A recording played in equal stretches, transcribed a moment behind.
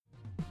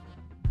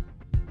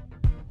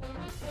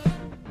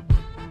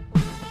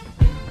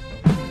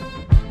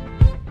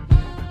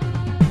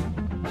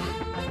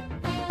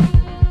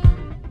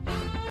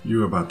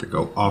You're about to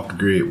go off the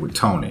grid with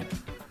Tony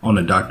on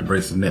the Dr.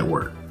 Braces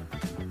Network.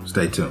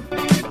 Stay tuned.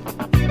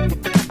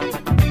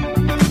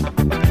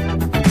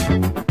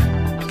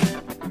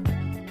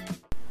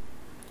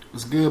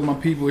 What's good, my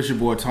people? It's your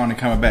boy Tony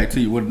coming back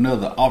to you with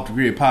another Off the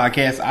Grid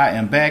podcast. I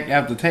am back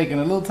after taking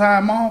a little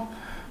time off.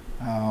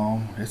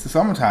 It's the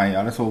summertime,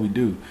 y'all. That's what we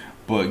do.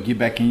 But get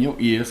back in your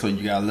ear so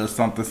you got a little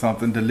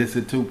something to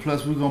listen to.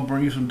 Plus, we're going to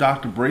bring you some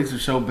Dr.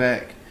 Braces show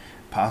back,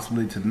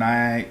 possibly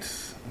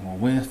tonight, or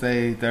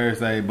Wednesday,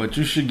 Thursday. But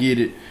you should get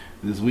it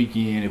this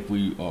weekend if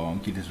we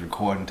get this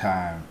recording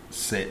time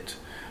set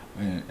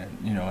and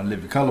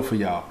live in color for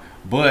y'all.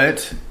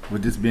 But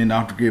with this being the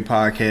Off the Grid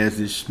podcast,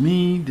 it's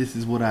me. This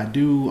is what I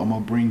do. I'm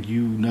going to bring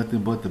you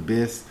nothing but the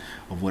best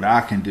of what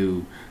I can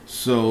do.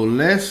 So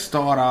let's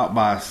start out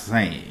by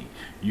saying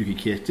you can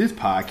catch this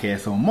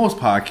podcast on most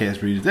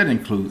podcast readers. That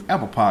includes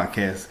Apple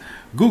Podcasts,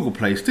 Google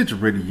Play, Stitcher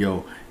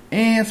Radio,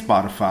 and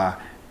Spotify.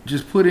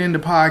 Just put in the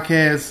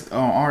podcast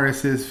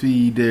RSS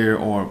feed there,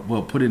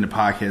 put in the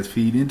podcast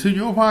feed into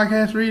your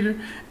podcast reader,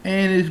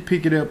 and it'll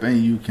pick it up,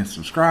 and you can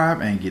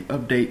subscribe and get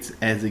updates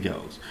as it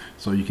goes.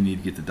 So you can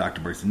either get the Dr.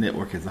 Braces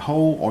Network as a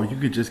whole, or you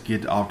could just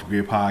get the Off the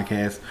Grid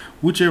podcast,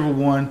 whichever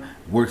one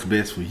works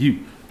best for you.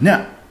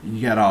 Now,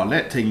 you got all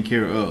that taken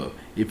care of.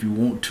 If you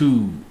want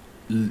to,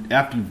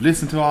 after you've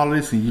listened to all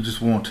this and you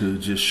just want to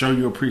just show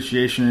your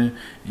appreciation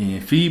in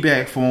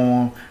feedback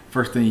form,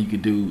 first thing you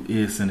can do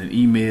is send an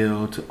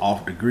email to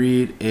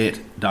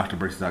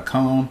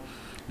offthegrid@drbraces.com.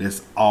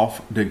 That's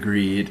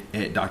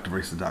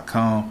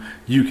offthegrid@drbraces.com.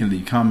 You can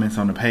leave comments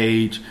on the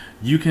page.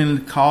 You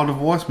can call the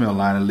voicemail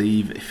line and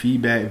leave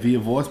feedback via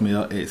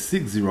voicemail at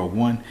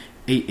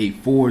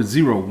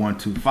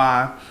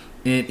 601-884-0125.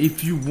 And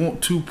if you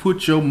want to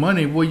put your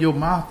money where your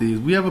mouth is,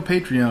 we have a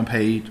Patreon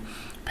page.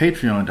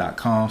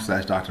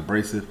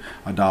 Patreon.com/drbraces.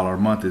 $1 a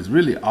month is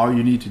really all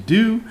you need to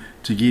do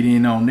to get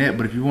in on that.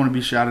 But if you want to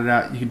be shouted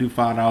out, you can do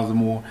 $5 or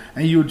more,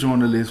 and you'll join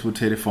the list with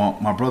Teddy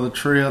Funk, my brother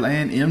Trail,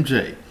 and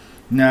MJ.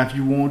 Now, if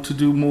you want to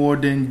do more,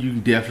 then you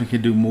definitely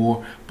can do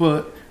more.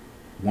 But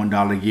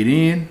 $1 to get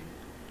in,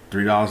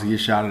 $3 to get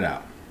shouted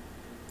out.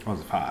 Or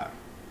was it 5?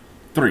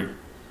 3.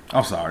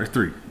 I'm sorry, it's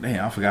 3.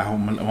 Damn, I forgot how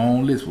my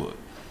own list was.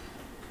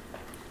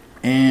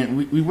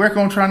 And we work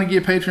on trying to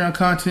get Patreon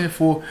content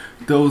for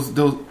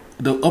the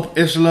up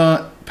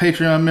echelon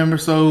Patreon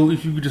members. So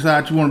if you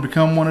decide you want to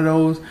become one of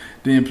those,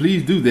 then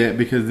please do that,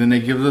 because then they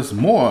give us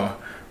more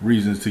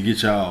reasons to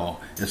get y'all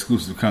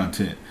exclusive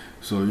content.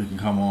 So you can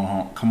come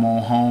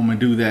on home and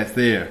do that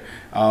there.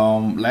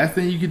 Last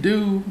thing you can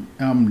do,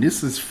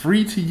 this is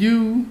free to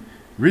you.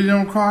 Really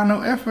don't require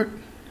no effort.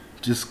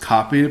 Just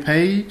copy the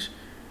page,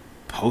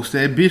 post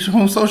that bitch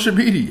on social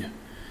media.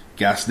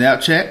 Got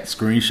Snapchat?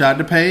 Screenshot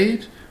the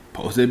page.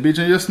 Post that bitch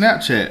on your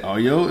Snapchat or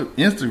your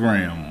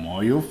Instagram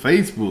or your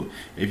Facebook.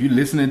 If you're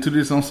listening to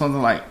this on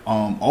something like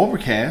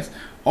Overcast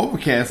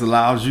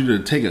allows you to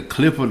take a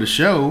clip of the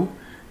show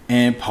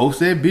and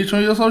post that bitch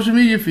on your social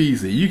media feed,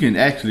 so you can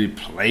actually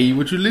play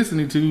what you're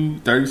listening to,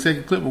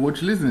 30-second clip of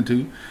what you're listening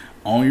to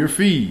on your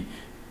feed.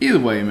 Either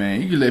way,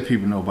 man, you can let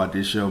people know about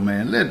this show,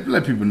 man.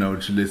 Let people know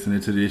that you're listening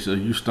to this, or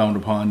you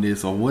stumbled upon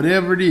this, or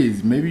whatever it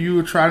is. Maybe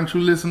you're a tried and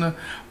true listener,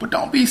 but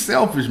don't be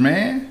selfish,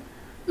 man.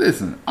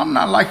 Listen, I'm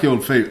not like your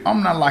favorite.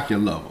 I'm not like your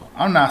lover.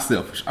 I'm not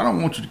selfish. I don't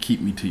want you to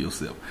keep me to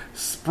yourself.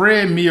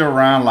 Spread me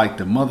around like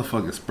the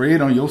motherfucker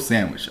spread on your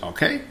sandwich,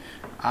 okay?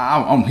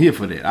 I'm here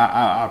for that.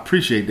 I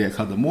appreciate that,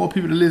 because the more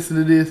people that listen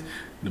to this,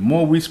 the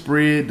more we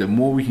spread, the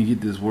more we can get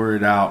this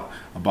word out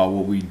about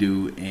what we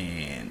do.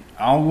 And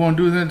all we're going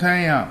to do is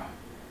entertain y'all.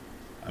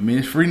 I mean,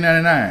 it's free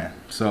 99.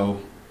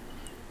 So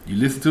you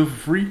listen to it for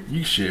free,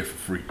 you share it for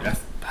free. That's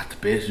about the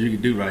best you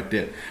can do right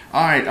there.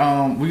 All right,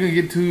 we're going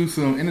to get to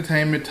some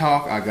entertainment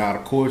talk. I got,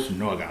 of course,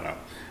 an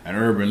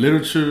urban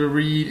literature to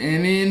read,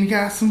 and then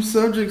got some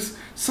subjects,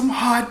 some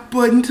hot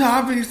button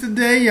topics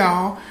today,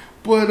 y'all.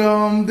 But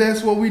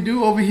that's what we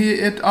do over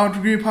here at the Off the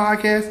Grid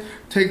podcast.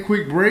 Take a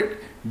quick break,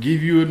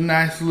 give you a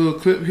nice little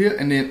clip here,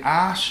 and then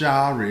I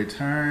shall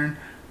return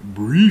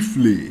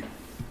briefly.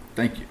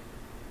 Thank you.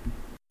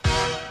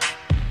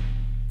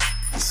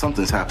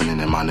 Something's happening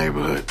in my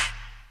neighborhood.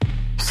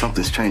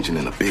 Something's changing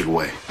in a big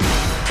way.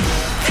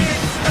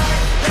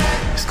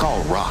 It's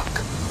called rock.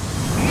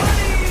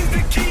 Money's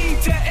the key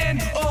to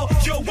end all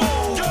your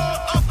woes. Your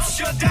ups,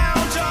 your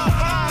downs, your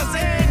highs,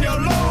 and your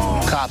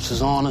lows. Cops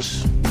is on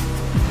us.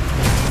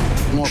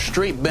 More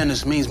street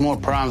business means more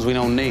problems we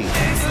don't need.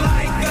 It's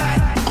like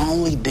that.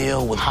 Only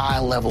deal with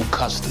high-level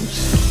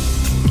customers.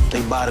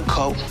 They buy the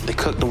coke, they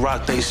cook the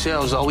rock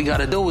themselves. All we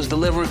gotta do is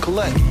deliver and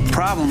collect.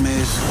 Problem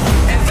is,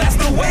 And that's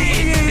the way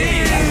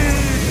it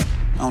is.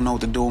 I don't know what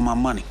to do with my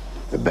money.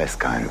 The best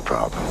kind of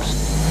problems.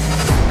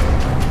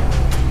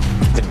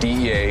 The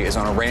DEA is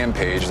on a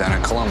rampage down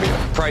in Colombia.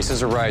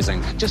 Prices are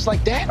rising. Just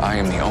like that? I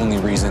am the only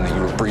reason that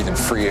you are breathing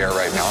free air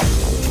right now.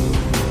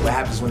 What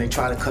happens when they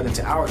try to cut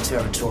into our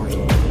territory?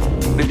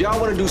 If y'all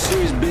want to do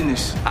serious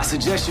business, I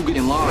suggest you get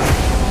in line.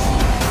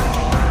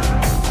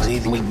 Cause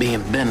either we be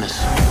in business,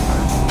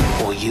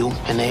 or you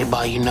and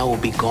everybody you know will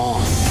be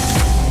gone.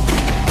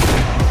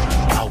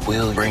 I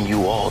will bring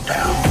you all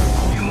down.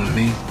 You and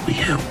me, we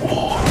at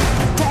war.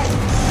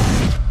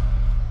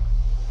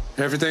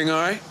 Everything all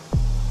right?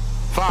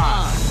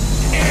 Fine.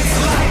 It's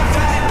like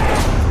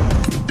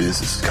that. The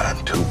business has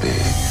gotten too big.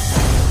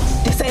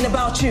 This ain't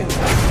about you.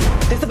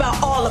 This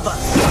about all of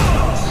us.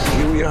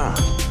 Here we are,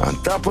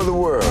 on top of the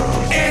world.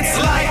 It's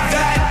like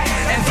that.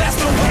 And that's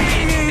the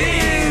way it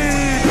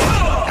is.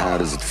 How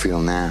does it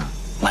feel now?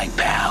 Like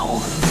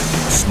power.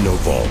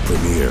 Snowfall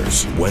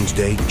premieres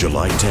Wednesday,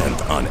 July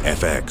 10th on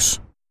FX.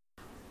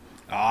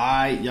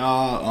 Alright,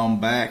 y'all, I'm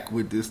back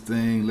with this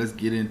thing. Let's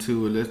get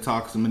into it. Let's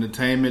talk some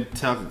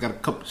entertainment. I got a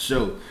couple of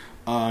shows.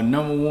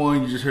 Number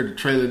one, you just heard the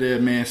trailer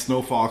there, man.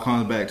 Snowfall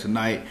comes back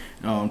tonight.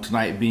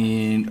 Tonight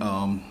being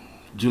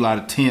July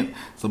the 10th.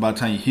 So by the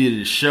time you hear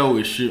this show,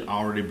 it should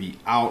already be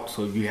out.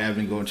 So if you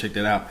haven't, go and check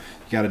that out.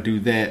 You got to do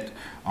that.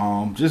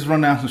 Just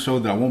run down some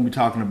shows that I won't be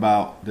talking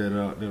about that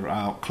are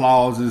out.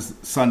 Claws is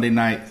Sunday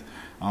night.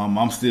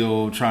 I'm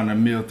still trying to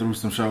mill through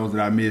some shows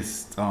that I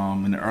missed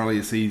in the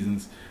earlier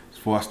seasons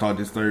before I start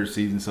this third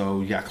season.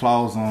 So you got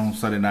Claws on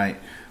Sunday night.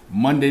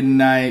 Monday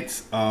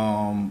nights,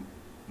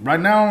 right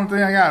now, the only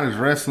thing I got is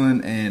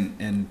wrestling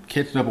and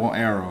catching up on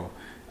Arrow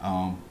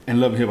and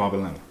Love and Hip Hop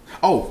Atlanta.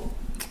 Oh,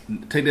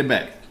 take that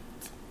back.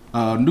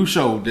 New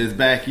show that's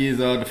back is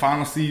the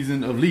final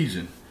season of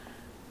Legion.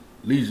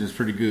 Legion's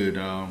pretty good.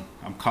 I'm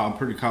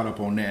pretty caught up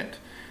on that.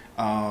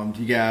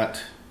 You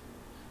got...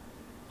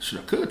 I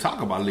could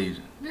talk about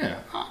Legion. Yeah,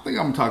 I think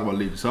I'm going to talk about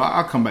Legion. So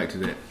I'll come back to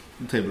that.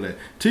 I'll table that.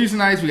 Tuesday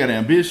nights, we got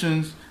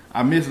Ambitions.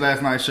 I missed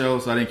last night's show,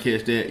 so I didn't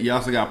catch that. You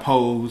also got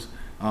Pose.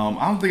 I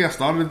don't think I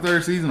started the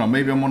third season, or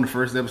maybe I'm on the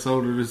first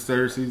episode of this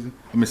second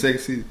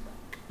season.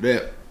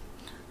 Yeah.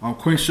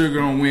 Queen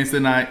Sugar on Wednesday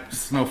night.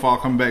 Snowfall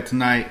coming back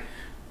tonight.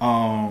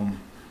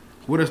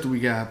 What else do we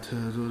got?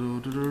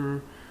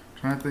 Trying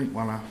to think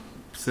while I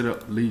set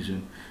up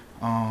Legion.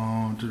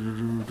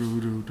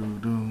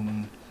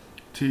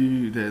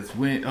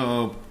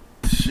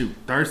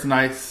 Thursday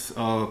nights,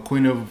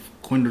 Queen of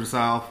the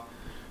South.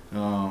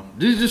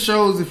 This just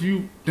shows if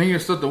you think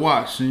of stuff to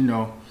watch, you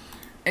know.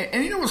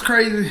 And you know what's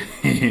crazy?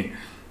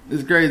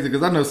 It's crazy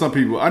because I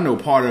know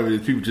part of it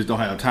is people just don't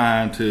have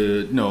time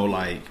to, you know,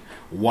 like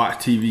watch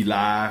TV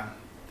live.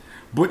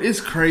 But it's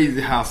crazy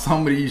how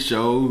some of these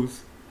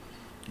shows,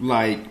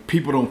 like,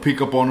 people don't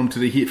pick up on them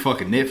till they hit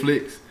fucking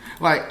Netflix.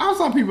 Like, I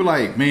saw people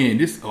like, man,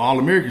 this All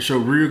American show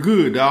real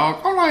good,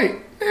 dog. I'm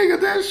like, nigga,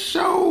 that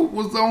show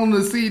was on the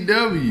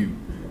CW.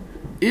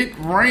 It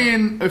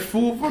ran a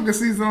full fucking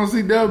season on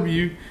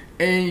CW,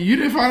 and you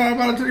didn't find out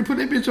about it until they put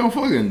that bitch on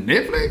fucking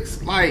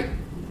Netflix? Like,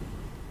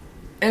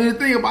 and the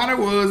thing about it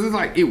was, it's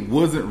like, it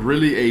wasn't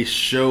really a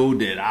show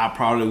that I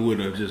probably would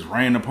have just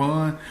ran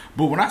upon.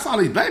 But when I saw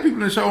these black people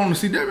in the show on the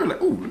CW, I was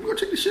like, ooh, let me go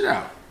check this shit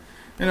out.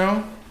 You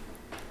know?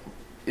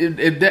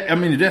 If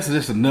that's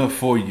just enough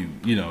for you.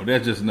 You know,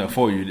 that's just enough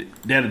for you.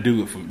 That'll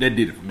do it for me. That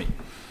did it for me.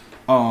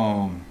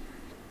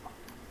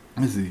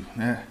 Let's see.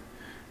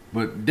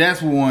 But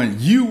that's one.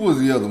 You was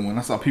the other one.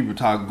 I saw people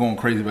going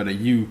crazy about that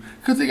You,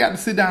 because they got to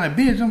sit down and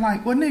binge. I'm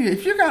like, well, nigga,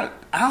 if you got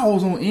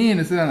hours on end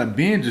and sit down and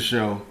binge a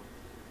show,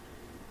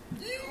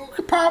 you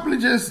could probably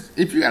just,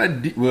 if you got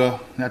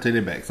I'll take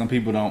that back. Some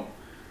people don't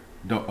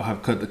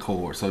have cut the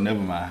cord, so never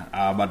mind.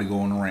 I'm about to go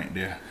on a rant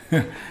there.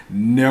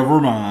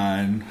 Never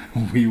mind.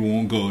 We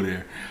won't go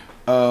there.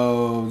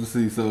 Let's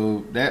see.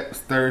 So that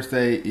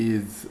Thursday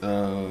is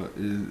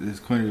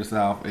Queen of the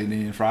South, and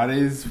then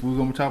Fridays we're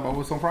gonna talk about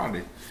what's on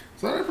Friday.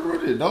 So that's pretty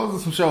much it. Those are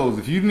some shows.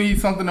 If you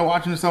need something to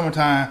watch in the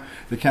summertime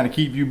to kind of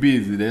keep you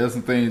busy, there's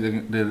some things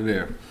that are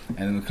there.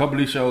 And a couple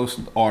of these shows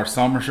are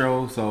summer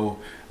shows. So,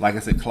 like I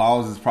said,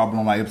 Claws is probably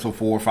on like episode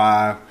 4 or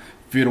 5.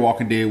 Fear the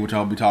Walking Dead, which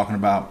I'll be talking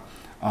about.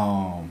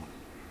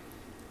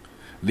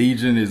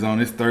 Legion is on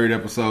its third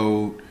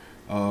episode.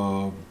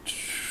 What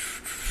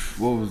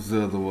was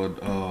the other one?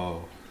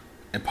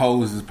 And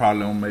Pose is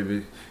probably on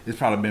it's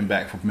probably been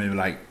back for maybe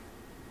like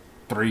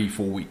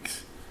 3-4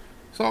 weeks.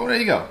 So there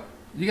you go.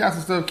 You got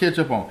some stuff to catch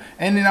up on.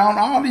 And then on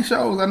all these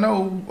shows, I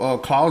know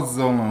Claus is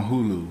on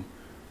Hulu,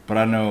 but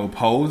I know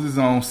Pose is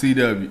on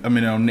CW.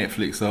 on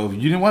Netflix. So if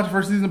you didn't watch the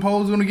first season of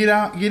Pose, you want to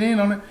get in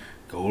on it,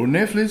 go to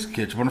Netflix,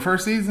 catch up on the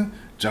first season,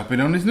 jump in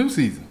on this new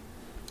season.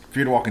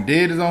 Fear the Walking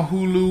Dead is on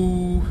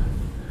Hulu.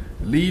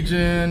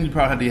 Legion, you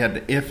probably have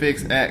the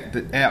FX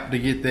app to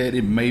get that.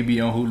 It may be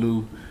on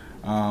Hulu,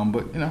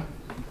 but you know,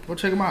 go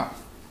check them out.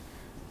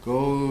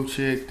 Go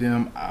check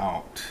them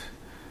out.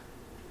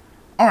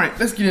 All right,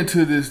 let's get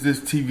into this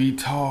TV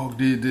talk,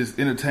 this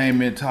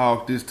entertainment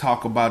talk, this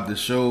talk about the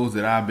shows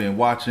that I've been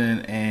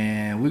watching,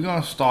 and we're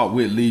gonna start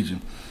with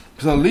Legion.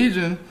 So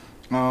Legion,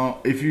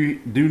 if you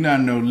do not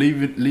know,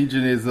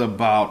 Legion is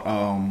about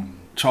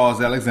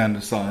Charles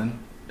Alexander's son.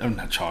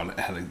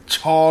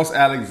 Charles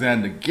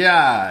Alexander.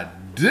 God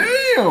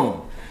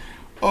damn.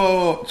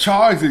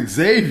 Charles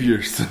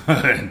Xavier's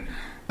son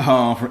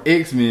from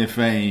X-Men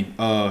fame.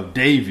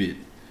 David.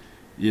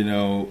 You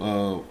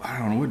know, I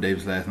don't know what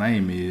David's last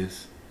name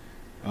is.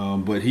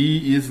 But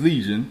he is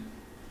Legion.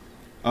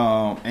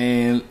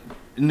 And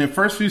in the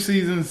first few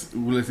seasons,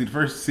 let's see, the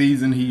first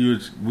season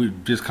we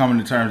just coming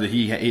to terms that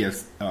he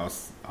has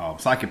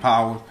psychic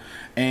powers.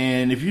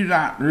 And if you're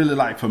not really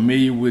like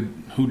familiar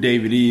with who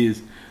David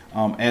is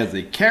as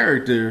a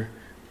character,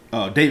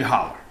 David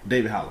Haller.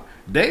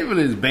 David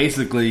is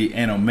basically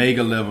an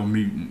Omega level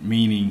mutant,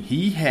 meaning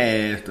he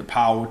has the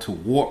power to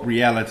warp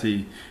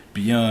reality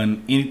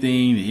beyond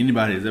anything that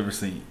anybody has ever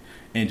seen.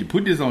 And to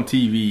put this on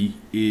TV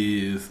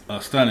is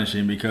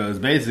astonishing because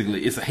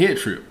basically it's a head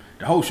trip.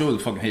 The whole show is a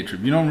fucking head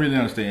trip. You don't really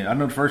understand. I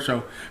know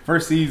the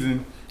first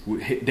season,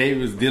 David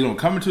was dealing with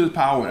coming to his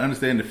power and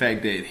understanding the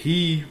fact that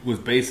he was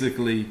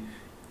basically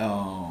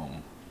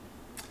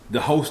the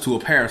host to a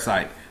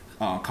parasite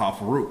called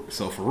Farouk.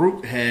 So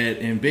Farouk had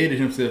embedded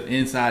himself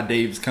inside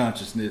David's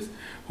consciousness,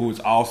 who is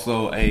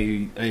also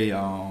a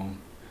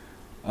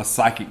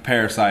psychic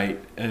parasite,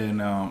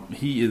 and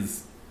he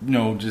is,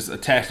 just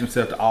attached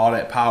himself to all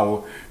that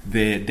power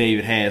that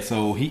David had.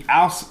 So he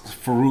outs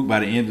Farouk by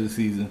the end of the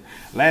season.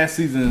 Last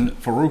season,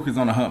 Farouk is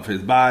on the hunt for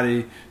his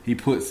body. He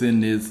puts in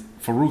this.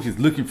 Farouk is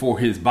looking for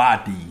his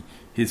body,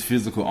 his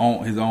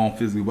own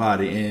physical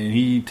body, and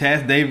he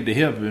tasked David to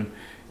help him.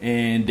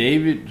 And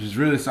David is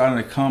really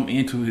starting to come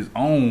into his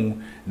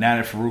own now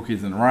that Farouk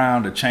isn't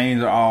around. The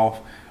chains are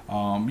off.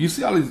 You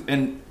see all these,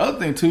 and other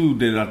thing too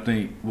that I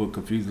think will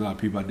confuse a lot of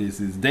people about this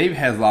is David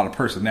has a lot of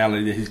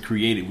personality that he's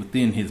created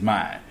within his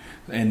mind,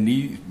 and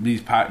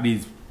these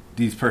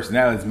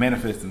personalities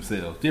manifest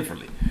themselves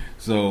differently.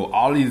 So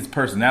all these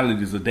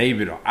personalities of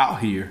David are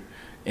out here,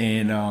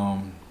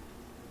 and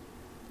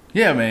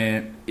yeah,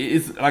 man,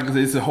 it's like I said,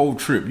 it's a whole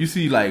trip. You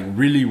see like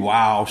really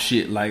wild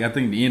shit. Like I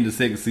think the end of the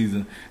second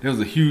season, there was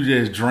a huge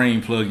ass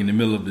drain plug in the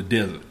middle of the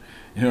desert.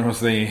 You know what I'm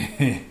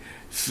saying?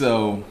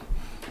 So,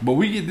 but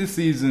we get this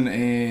season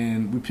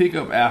and we pick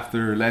up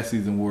after last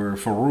season where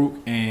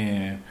Farouk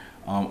and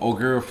old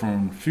girl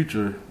from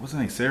Future, what's her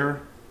name,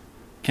 Sarah,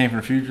 came from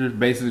the future,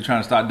 basically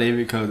trying to stop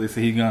David because they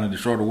say he's gonna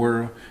destroy the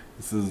world.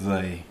 This is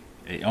a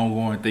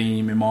ongoing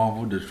theme in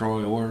Marvel,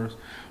 destroy the world.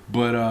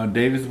 But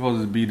David's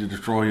supposed to be the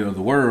destroyer of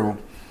the world,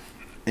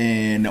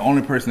 and the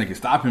only person that can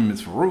stop him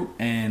is Farouk.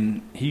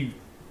 And he,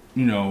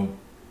 even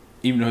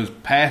though his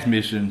past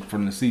mission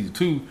from the season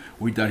 2,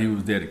 we thought he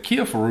was there to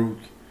kill Farouk,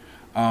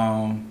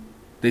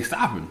 they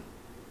stop him.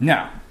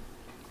 Now,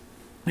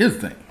 here's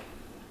the thing: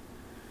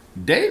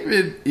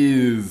 David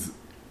is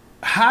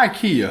high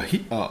key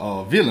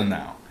a villain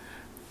now.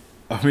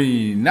 I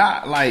mean,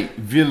 not like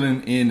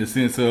villain in the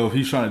sense of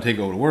he's trying to take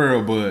over the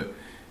world, but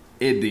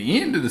at the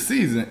end of the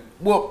season,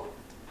 well,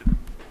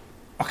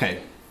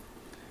 okay,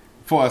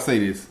 before I say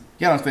this,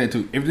 you gotta understand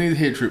too, everything's a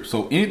head trip,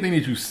 so anything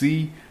that you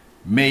see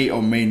may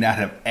or may not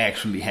have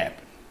actually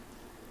happened.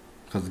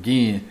 Because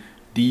again,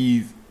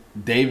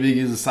 David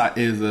is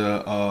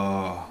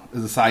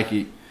a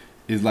psychic,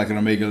 is like an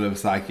Omega level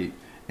psychic,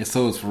 and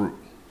so is Farouk.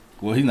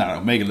 Well, he's not an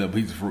Omega level,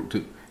 he's a Farouk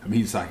too. I mean,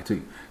 he's a psychic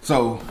too.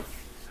 So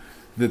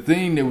the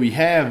thing that we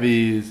have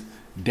is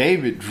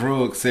David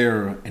drugged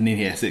Sarah and then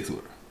he had sex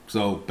with her.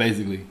 So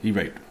basically, he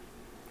raped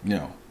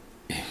her,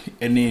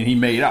 and then he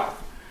made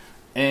off.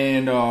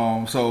 And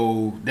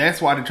so that's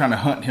why they're trying to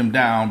hunt him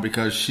down,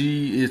 because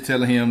she is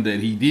telling him that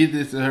he did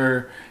this to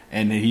her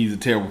and that he's a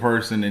terrible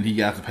person and he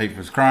got to pay for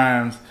his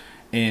crimes.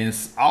 And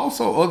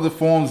also other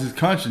forms of his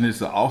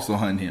consciousness are also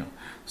hunting him.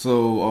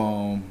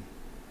 So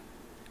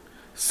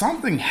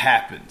something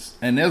happens,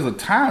 and there's a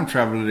time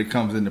traveler that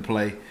comes into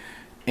play.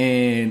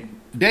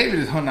 And David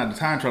is hunting out the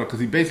time traveler because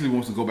he basically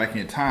wants to go back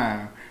in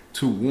time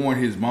to warn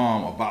his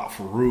mom about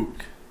Farouk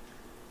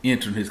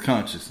entering his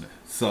consciousness.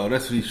 So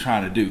that's what he's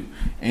trying to do.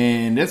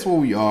 And that's where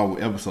we are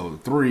with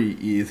episode 3,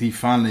 is he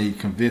finally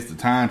convinced the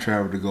time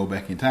traveler to go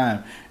back in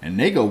time, and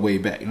they go way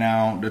back.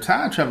 Now, the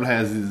time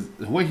traveler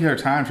the way her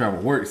time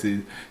travel works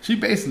is she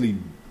basically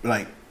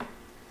like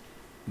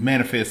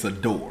manifests a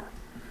door.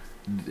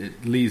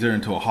 It leads her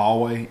into a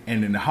hallway,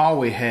 and then the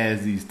hallway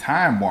has these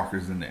time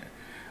markers in there.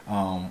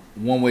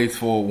 One way is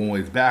forward, one way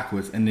is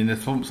backwards, and then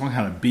there's some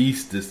kind of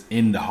beast that's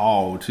in the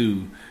hall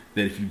too,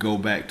 that if you go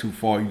back too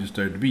far you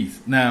disturb the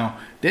beast. Now,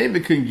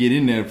 David couldn't get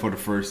in there for the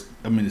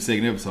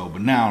second episode,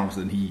 but now all of a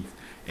sudden he's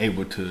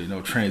able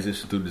to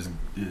transition through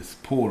this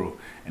portal,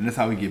 and that's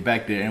how we get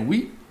back there, and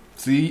we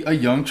see a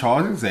young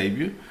Charles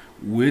Xavier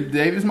with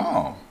David's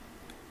mom,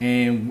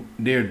 and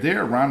they're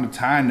there around the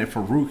time that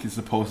Farouk is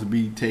supposed to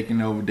be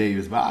taking over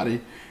David's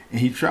body, and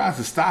he tries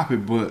to stop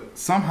it, but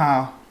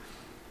somehow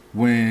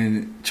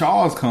when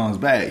Charles comes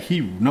back, he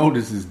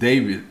notices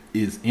David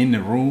is in the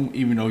room,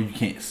 even though you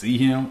can't see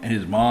him, and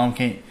his mom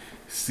can't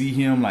see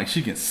him. Like,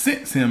 she can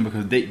sense him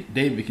because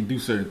David can do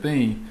certain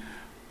things,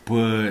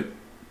 but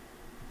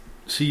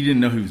she didn't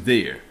know he was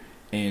there.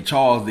 And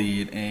Charles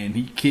did, and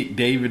he kicked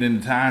David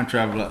and the time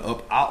traveler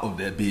up out of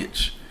that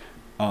bitch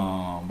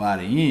by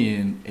the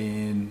end.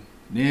 And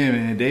yeah,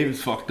 man,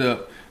 David's fucked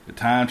up. The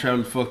time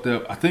traveler's fucked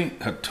up. I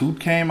think her tooth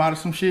came out of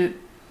some shit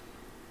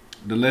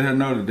to let her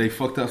know that they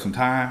fucked up some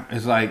time.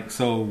 It's like,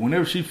 so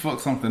whenever she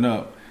fucks something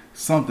up,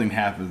 something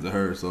happens to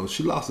her. So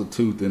she lost a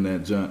tooth in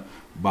that junk.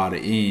 by the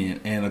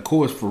end. And of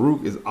course,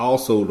 Farouk is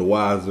also the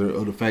wiser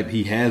of the fact that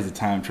he has a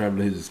time travel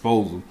at his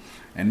disposal,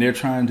 and they're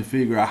trying to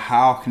figure out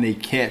how can they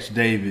catch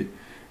David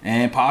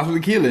and possibly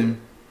kill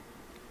him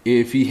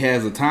if he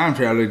has a time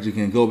traveler that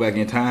can go back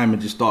in time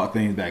and just start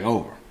things back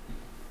over.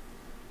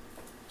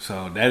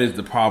 So that is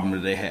the problem that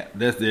they have.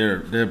 That's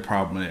their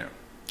problem there.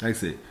 Like I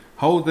said,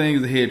 whole thing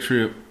is a head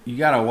trip. You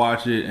gotta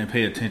watch it and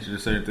pay attention to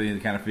certain things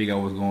to kind of figure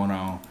out what's going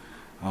on.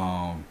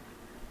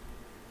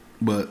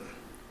 But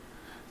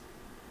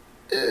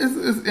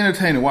it's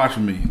entertaining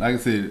watching me. Like I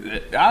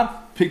said, I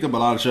picked up a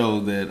lot of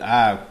shows that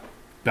I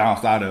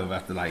bounced out of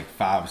after like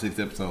 5 or 6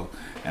 episodes,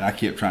 and I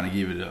kept trying to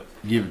give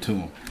it to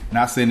them.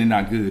 Not saying they're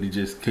not good, it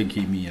just couldn't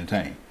keep me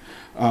entertained.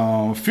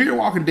 Fear the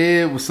Walking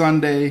Dead was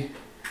Sunday.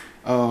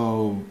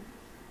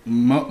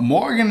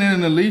 Morgan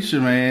and Alicia,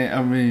 man,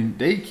 I mean,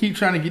 they keep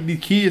trying to get these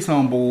kids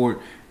on board,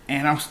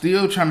 and I'm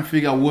still trying to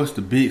figure out what's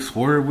the big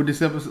swerve with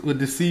this episode, with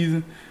this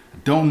season. I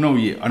don't know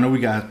yet. I know we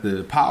got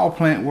the power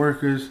plant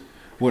workers,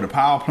 the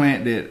power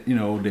plant that, you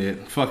know,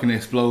 that fucking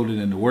exploded,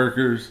 and the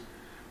workers,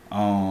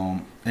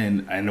 and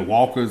the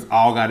walkers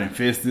all got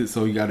infested,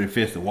 so you got to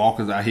infest the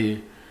walkers out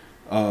here.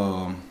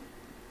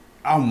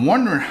 I'm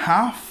wondering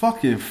how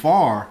fucking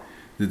far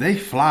did they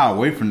fly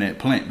away from that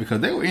plant, because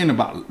they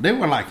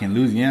were like in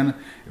Louisiana.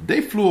 If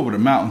they flew over the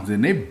mountains,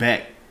 then they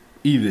back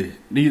either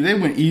they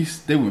went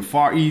east, they went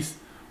far east,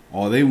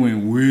 or they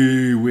went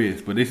way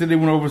west. But they said they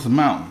went over some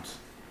mountains.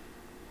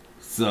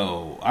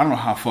 So I don't know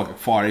how fucking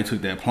far they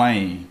took that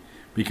plane,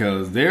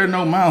 because there are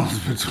no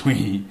mountains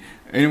between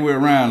anywhere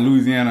around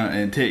Louisiana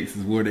and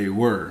Texas where they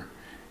were,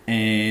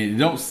 and it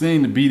don't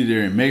seem to be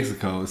there in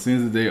Mexico. It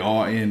seems that they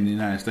are in the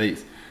United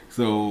States.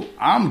 So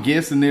I'm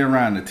guessing they're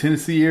around the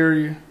Tennessee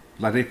area.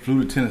 Like they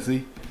flew to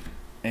Tennessee,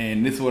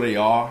 and this is where they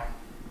are,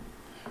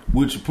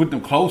 which put them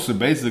closer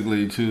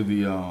basically to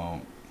the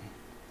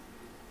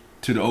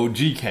OG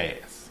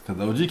cast, because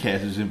the OG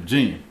cast is in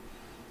Virginia.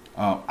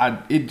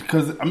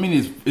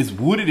 It's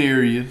wooded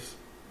areas,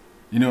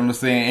 you know what I'm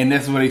saying, and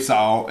that's what they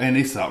saw, and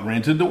ran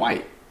into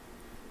Dwight,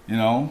 you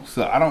know.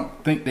 So I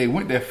don't think they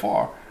went that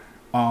far,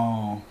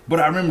 but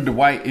I remember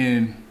Dwight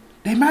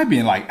they might be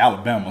in like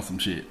Alabama or some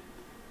shit.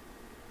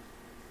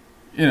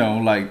 You know,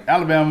 like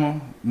Alabama,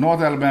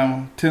 North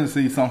Alabama,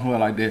 Tennessee, somewhere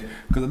like that.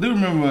 Because I do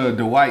remember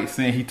Dwight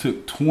saying he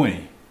took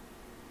 20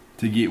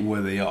 to get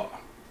where they are.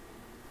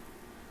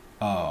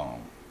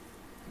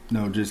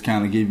 Just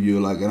kind of give you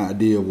like an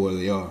idea of where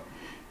they are.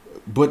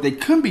 But they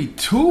couldn't be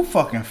too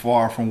fucking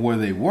far from where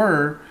they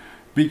were,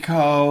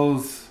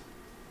 because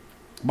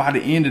by the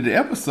end of the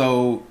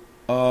episode,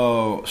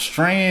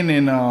 Strand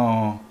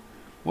and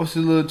what's the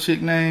little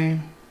chick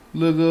name?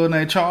 Little girl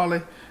named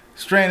Charlie.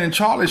 Strand and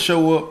Charlie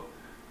show up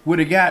with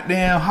a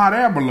goddamn hot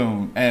air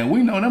balloon, and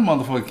we know them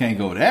motherfuckers can't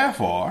go that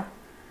far.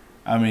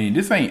 I mean,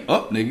 this ain't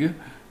up, nigga.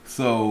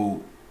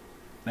 So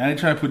now they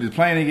trying to put this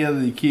plane together.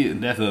 The kids,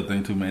 that's the other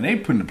thing too, man. They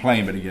putting the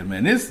plane back together,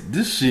 man.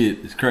 This shit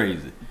is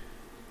crazy.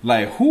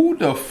 Like, who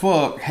the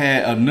fuck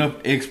had enough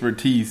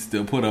expertise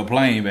to put a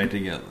plane back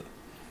together?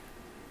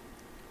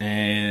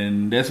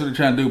 And that's what they're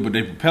trying to do, but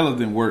their propellers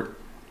didn't work,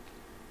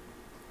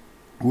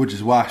 which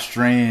is why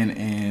Strand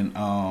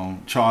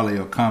and Charlie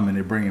are coming.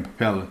 They're bringing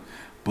propellers.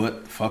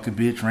 But fucking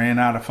bitch ran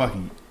out of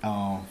fucking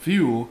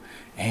fuel,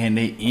 and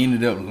they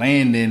ended up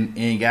landing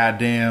in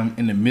goddamn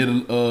in the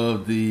middle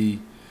of the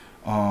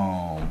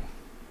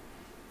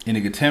in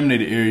the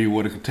contaminated area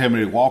where the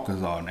contaminated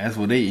walkers are, and that's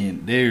where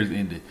theirs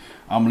ended.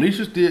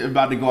 Alicia's still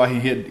about to go out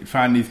here and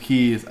find these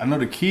kids. I know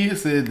the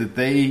kids said that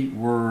they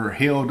were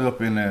held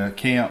up in a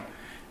camp,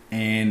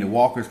 and the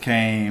walkers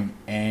came,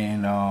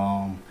 and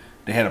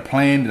they had a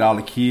plan that all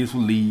the kids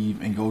would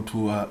leave and go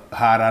to a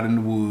hideout in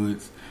the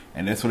woods.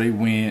 And that's where they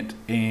went,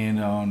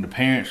 and the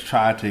parents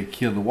tried to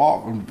kill the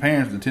walkers. The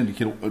parents did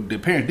kill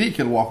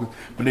the walkers,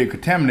 but they were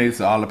contaminated,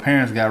 so all the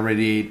parents got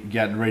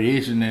the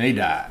radiation, and they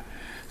died.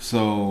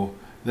 So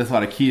that's why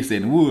the kids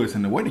stayed in the woods.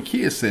 And the way the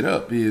kids set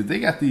up is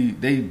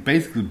they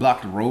basically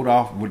blocked the road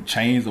off with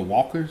chains of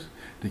walkers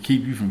to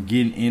keep you from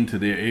getting into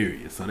their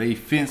area. So they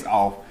fenced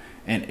off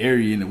an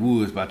area in the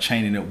woods by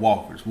chaining up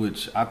walkers,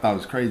 which I thought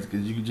was crazy,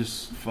 because you could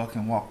just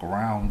fucking walk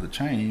around the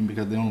chain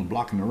because they're only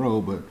blocking the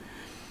road. But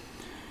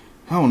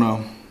I don't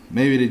know.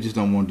 Maybe they just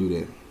don't want to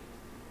do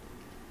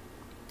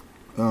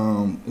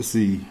that. Let's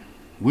see.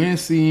 We didn't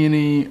see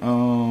any.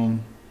 We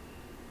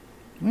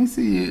didn't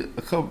see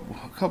a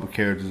couple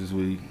characters this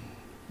week.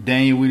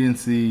 Daniel, we didn't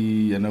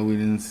see. I know we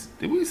didn't.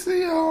 Did we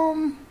see?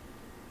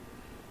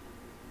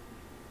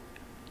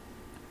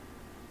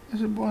 What's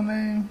your boy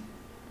name?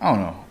 I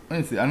don't know. I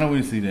didn't see. I know we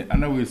didn't see that. I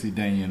know we didn't see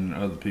Daniel and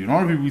other people. The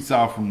only people we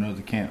saw from the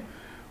other camp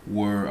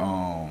were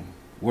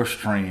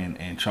Strand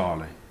and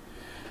Charlie,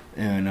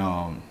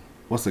 and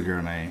what's the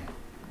girl name?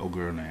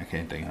 Girl name. I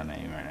can't think of her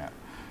name right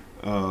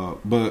now.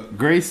 But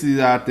Gracie's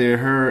out there.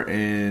 Her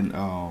and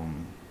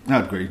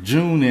not Grace.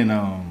 June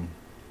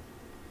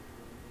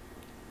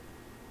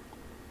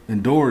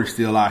and Dory's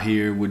still out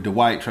here with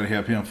Dwight trying to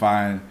help him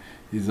find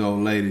his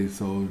old lady.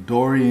 So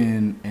Dory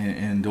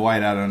and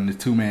Dwight out on this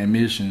 2-man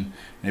mission.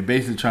 They're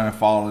basically trying to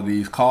follow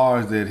these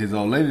cars that his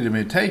old lady had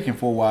been taking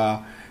for a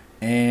while.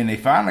 And they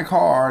find the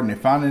car, and they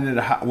find it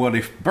at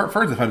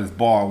first they find this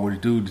bar where the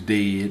dude's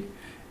dead.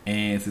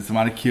 And so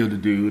somebody killed the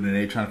dude, and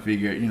they're trying to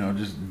figure out,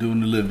 just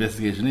doing a little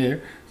investigation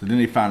there. So then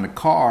they find the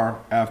car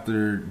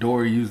after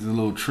Dory uses a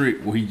little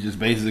trick where he just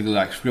basically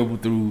like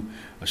scribbled through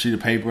a sheet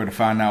of paper to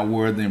find out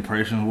where the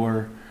impressions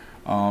were.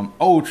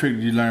 Old trick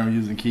you learn when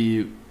using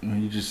kid,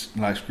 when you just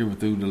like scribble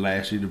through the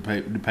last sheet of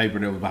paper, the paper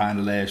that was behind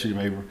the last sheet of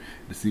paper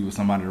to see what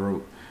somebody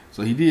wrote.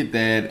 So he did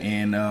that,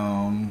 and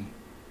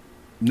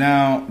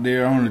now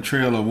they're on the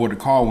trail of where the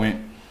car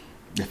went.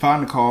 They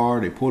find the car,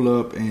 they pull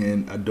up,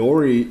 and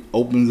Dory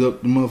opens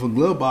up the motherfucking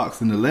glove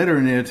box, and the letter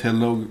in there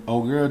telling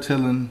old girl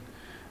telling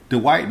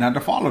Dwight not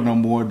to follow no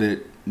more,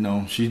 that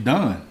she's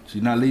done.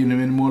 She's not leaving him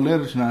any more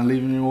letters, she's not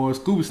leaving any more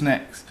scuba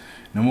snacks,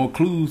 no more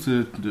clues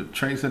to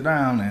trace her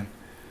down, and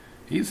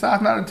he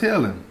decides not to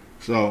tell him.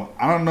 So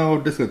I don't know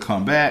if this could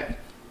come back.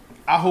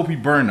 I hope he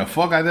burned the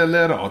fuck out of that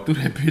letter or threw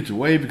that bitch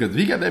away, because if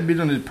he got that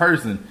bitch on his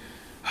person,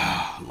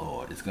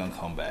 Lord, it's gonna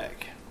come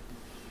back.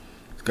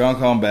 It's gonna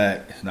come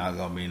back. It's not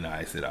gonna be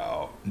nice at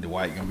all.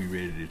 Dwight gonna be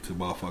ready to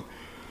motherfucker.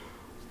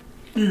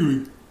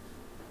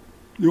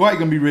 Dwight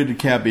gonna be ready to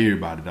cap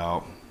everybody,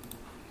 dog.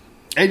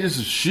 Agents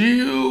of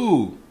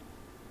S.H.I.E.L.D.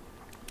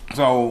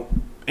 So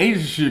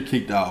Agents of S.H.I.E.L.D.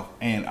 kicked off,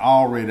 and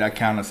already I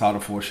kind of saw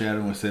the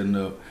foreshadowing setting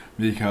up,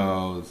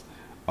 because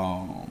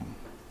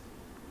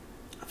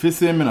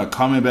Fitzsimmons are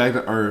coming back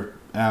to Earth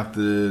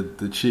after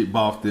the chick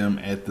boffed them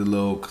at the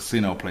little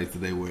casino place that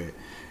they were at.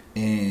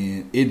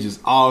 And it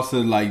just all of a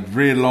sudden, like,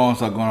 Red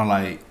Lawrence are going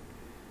like,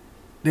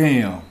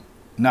 damn,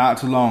 not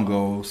too long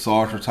ago,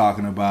 Sarge were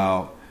talking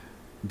about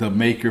the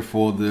maker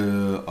for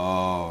the,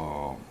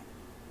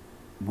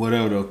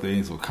 whatever those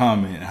things were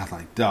coming. And I was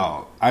like,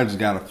 dog, I just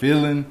got a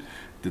feeling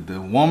that the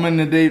woman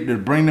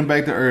that bring them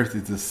back to Earth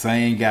is the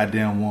same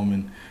goddamn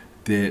woman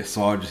that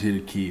Sarge is here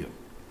to kill.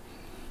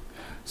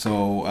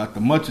 So after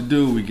much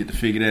ado, we get to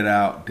figure that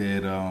out,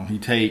 that he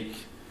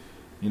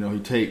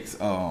takes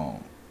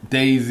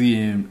Daisy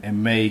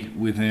and May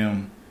with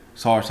him.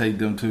 Sarge take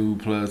them two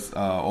plus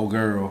old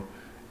girl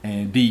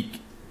and Deke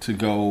to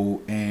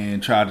go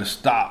and try to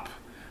stop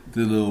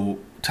the little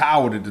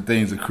tower that the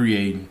things are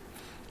creating.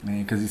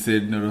 And because he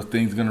said, those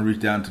things are going to reach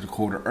down to the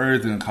core of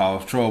Earth and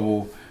cause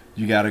trouble.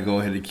 You got to go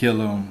ahead and kill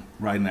them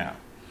right now.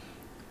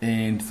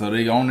 And so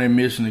they on their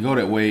mission to go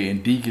that way.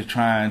 And Deke is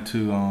trying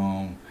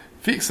to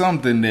fix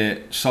something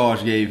that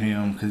Sarge gave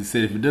him, because he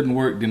said if it doesn't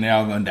work, then they're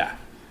all going to die.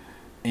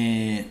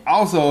 And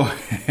also,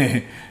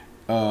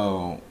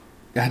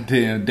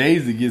 goddamn,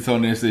 Daisy gets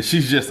on there and says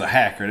she's just a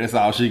hacker. That's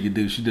all she can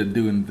do. She doesn't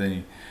do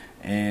anything.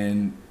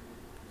 And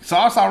so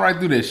I saw right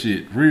through that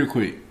shit real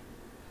quick.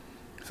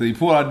 So he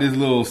pulled out this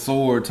little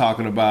sword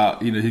talking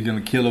about, he's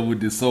going to kill her with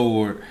this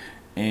sword.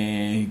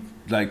 And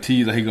he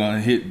teased like he's going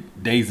to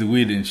hit Daisy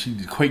with it. And she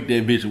just quaked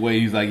that bitch away.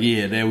 He's like,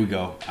 yeah, there we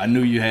go. I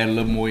knew you had a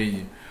little more in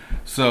you.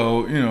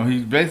 So, he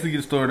basically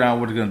gets story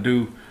down what they're going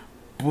to do.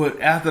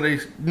 But after they,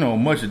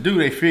 much ado,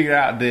 they figured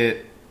out that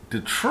the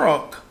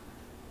truck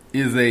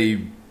is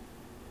a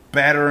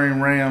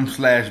battering ram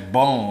 /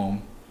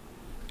 bomb,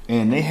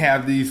 and they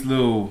have these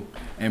little,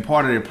 and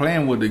part of their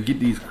plan was to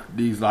get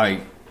these like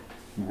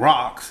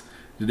rocks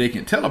that they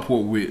can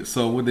teleport with.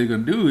 So what they're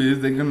gonna do is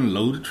they're gonna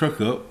load the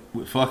truck up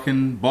with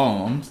fucking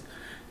bombs,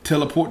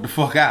 teleport the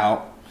fuck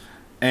out,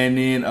 and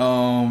then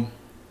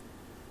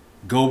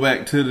go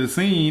back to the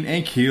scene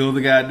and kill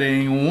the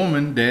goddamn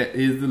woman that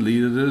is the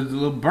leader of the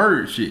little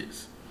bird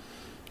shits.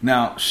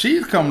 Now,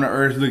 she's coming to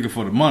Earth looking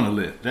for the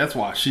monolith. That's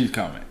why she's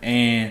coming.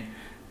 And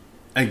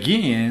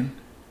again,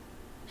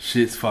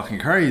 shit's fucking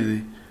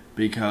crazy,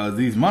 because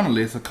these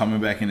monoliths are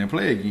coming back into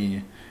play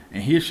again.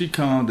 And here she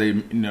comes. They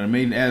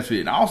made an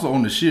outfit. And also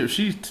on the ship,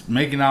 she's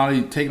taking all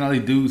these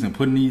dudes and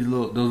putting those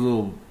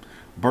little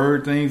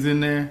bird things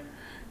in there,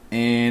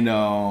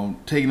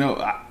 and taking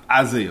up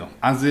Isaiah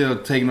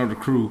taking up the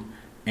crew.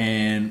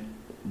 And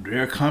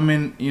they're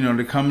coming,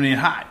 they're coming in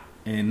hot.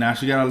 And now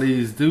she got all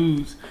these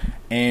dudes,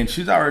 and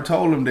she's already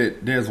told them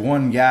that there's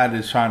one guy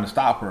that's trying to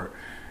stop her.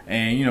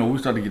 And, we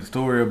started to get the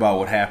story about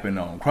what happened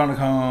on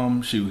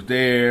Chronicom. She was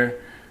there.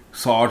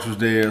 Sarge was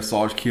there.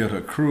 Sarge killed her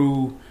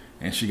crew,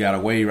 and she got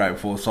away right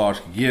before Sarge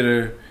could get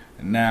her.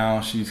 And now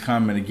she's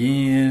coming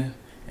again,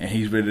 and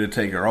he's ready to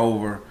take her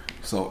over.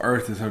 So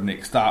Earth is her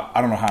next stop.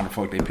 I don't know how the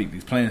fuck they pick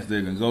these planets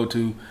they're going to go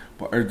to,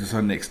 but Earth is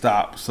her next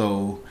stop.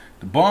 So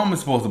the bomb is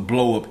supposed to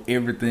blow up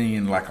everything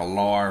in like a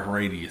large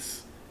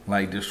radius,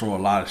 like destroy a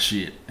lot of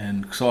shit.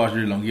 And Sarge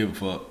really don't give a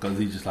fuck, because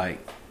he's just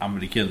like, I'm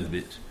going to kill this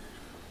bitch.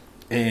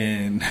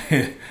 And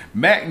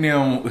Mac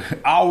them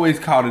always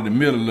caught in the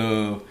middle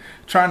of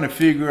trying to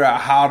figure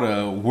out how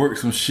to work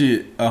some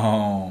shit.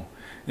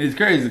 It's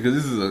crazy,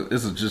 because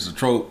this is just a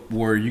trope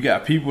where you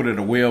got people that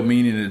are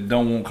well-meaning that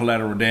don't want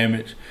collateral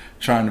damage,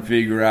 trying to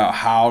figure out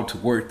how to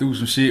work through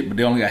some shit, but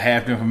they only got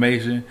half the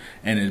information.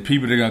 And then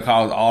people that are gonna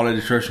cause all the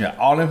destruction got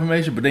all the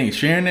information, but they ain't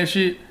sharing that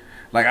shit.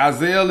 Like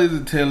Isaiah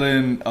isn't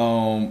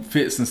telling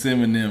Fitz and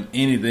Sim and them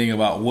anything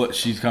about what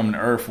she's coming to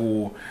Earth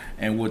for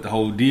and what the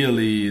whole deal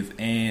is,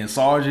 and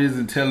Sarge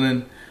isn't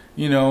telling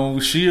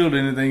Shield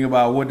anything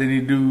about what they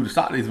need to do to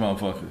stop these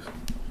motherfuckers.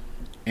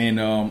 And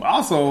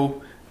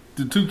also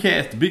the two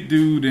cats, the big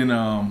dude and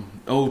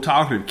old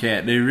talkative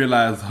cat, they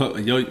realized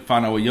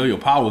found out what Yo-Yo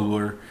powers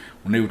were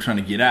when they were trying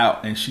to get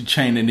out, and she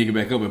chained that nigga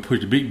back up and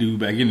pushed the big dude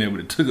back in there, but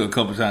it took her a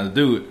couple times to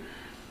do it.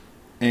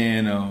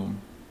 And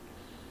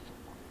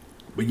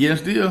but yeah,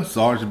 still,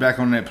 Sarge is back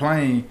on that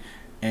plane,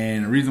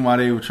 and the reason why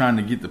they were trying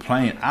to get the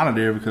plane out of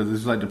there because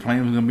it's like the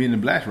plane was gonna be in the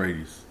blast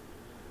radius.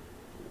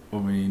 I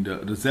mean,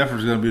 the Zephyr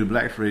is gonna be the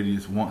blast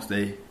radius once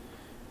that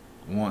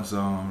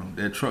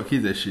truck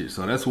hits that shit.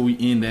 So that's what we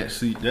end that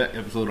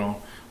episode on.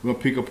 We're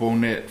gonna pick up on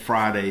that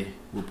Friday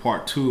with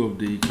part 2 of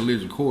the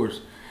collision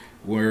course,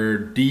 where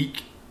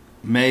Deke,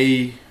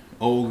 May,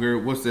 Olga,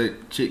 what's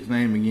that chick's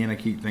name again? I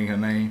keep thinking her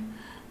name.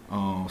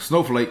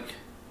 Snowflake.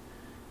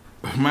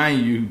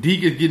 Mind you,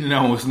 Deke is getting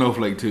on with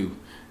Snowflake too.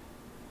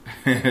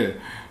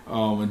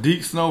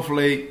 Deke,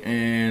 Snowflake,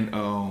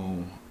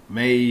 and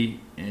May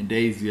and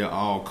Daisy are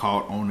all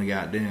caught on the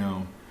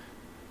goddamn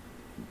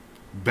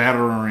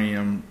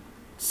battering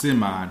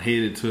semi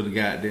headed to the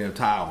goddamn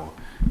tower.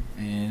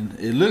 And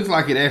it looks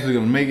like it actually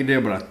gonna make it there,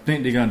 but I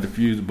think they're gonna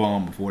defuse the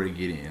bomb before they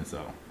get in.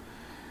 So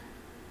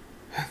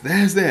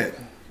that's that.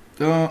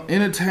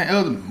 Entertain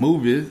other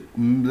movies.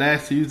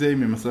 Last Tuesday,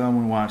 me and my son went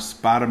and watched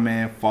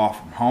Spider-Man Far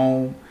From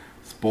Home.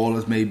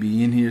 Spoilers may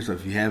be in here, so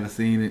if you haven't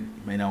seen it,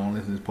 you may not want to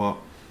listen to this part.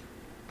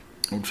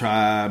 I'll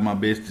try my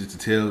best just to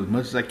tell as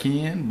much as I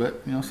can,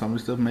 but some of the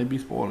stuff may be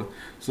spoilers.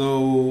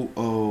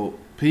 So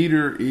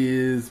Peter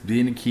is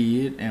being a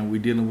kid, and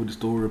we're dealing with the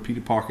story of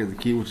Peter Parker as a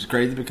kid, which is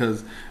crazy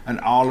because in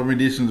all the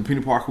renditions of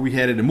Peter Parker we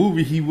had in the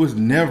movie, he was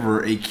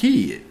never a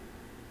kid.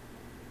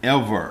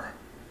 Ever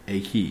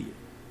a kid.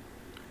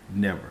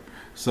 Never.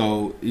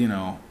 So,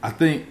 I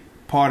think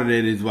part of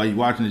that is while you're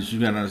watching this, you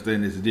gotta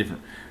understand this is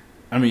different.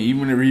 I mean,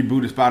 even when they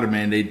rebooted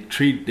Spider-Man, they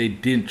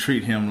didn't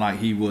treat him like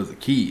he was a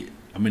kid.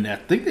 I mean, I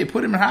think they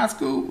put him in high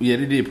school. Yeah,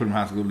 they did put him in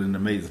high school in the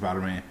Amazing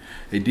Spider-Man.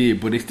 They did,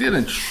 but they still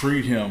didn't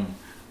treat him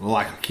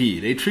like a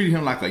kid. They treated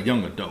him like a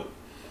young adult.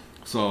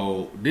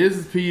 So this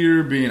is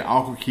Peter being an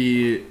awkward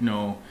kid.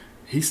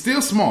 He's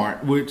still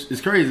smart, which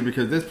is crazy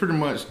because that's pretty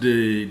much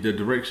the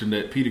direction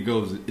that Peter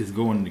is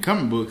going in the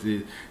comic books.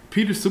 Is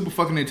Peter's super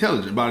fucking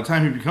intelligent. By the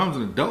time he becomes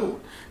an adult,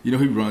 he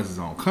runs his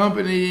own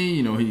company.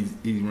 He runs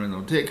his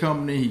own tech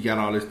company. He got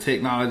all this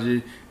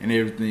technology and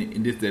everything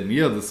and this, that, and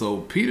the other. So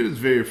Peter's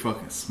very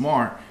fucking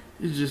smart.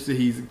 It's just that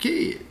he's a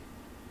kid.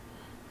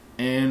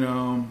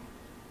 And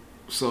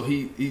so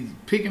he's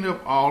picking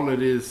up all of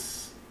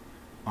this,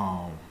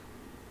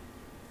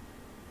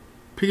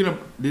 picking up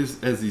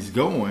this as he's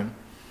going.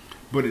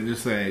 But at the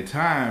same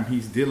time,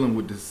 he's dealing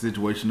with the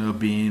situation of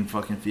being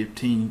fucking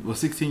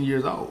 16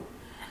 years old.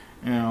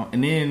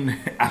 And then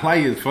I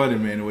like it's funny,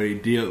 man, the way they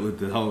deal with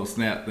the whole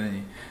snap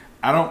thing.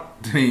 I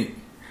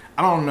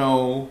don't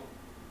know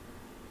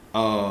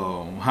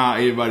how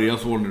everybody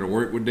else wanted to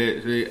work with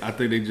that shit. I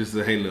think they just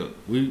said, hey, look,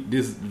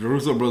 the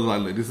Russo brothers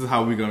like, look, this is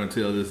how we're gonna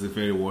tell this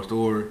Infinity War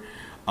story.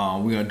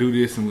 We're gonna do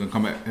this, and we're gonna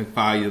come back, and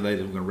 5 years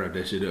later we're gonna wrap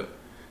that shit up.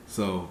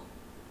 So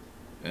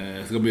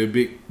it's gonna be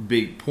a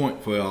big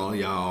point for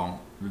y'all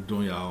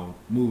doing y'all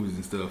movies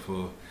and stuff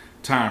for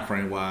time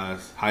frame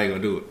wise. How you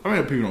gonna do it? I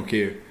mean, people don't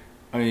care.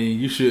 I mean,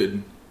 you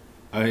shouldn't.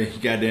 I mean,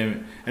 goddamn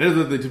it. And that's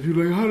the thing to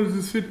people like, how does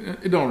this fit?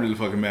 It don't really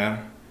fucking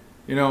matter.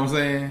 You know what I'm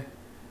saying?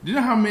 Do you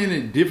know how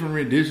many different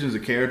renditions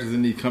of characters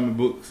in these comic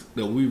books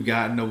that we've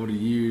gotten over the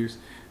years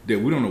that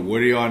we don't know where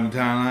they are in the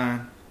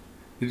timeline?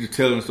 They're just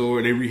telling a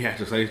story. They rehash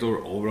the same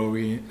story over and over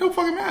again. It don't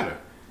fucking matter.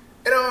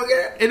 It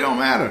don't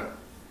matter.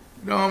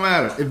 It don't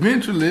matter.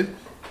 Eventually,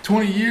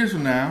 20 years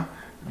from now,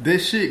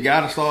 this shit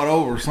gotta start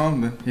over or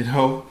something,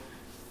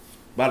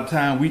 By the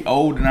time we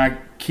old and our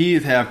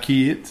kids have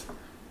kids.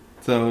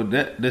 So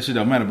that shit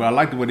don't matter. But I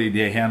like the way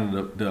they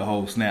handled the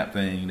whole snap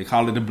thing. They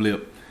call it the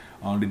blip.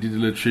 They did a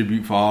little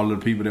tribute for all the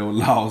people that were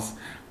lost.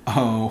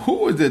 Who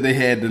was it they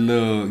had the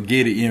little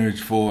Getty image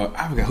for?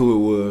 I forgot who it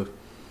was.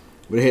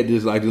 But they had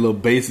this like the little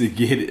basic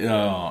Getty,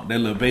 that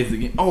little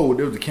basic. Oh,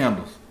 there was the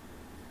candles.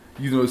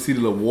 You see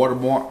the little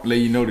watermark, let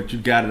you know that you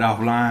got it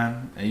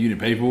offline and you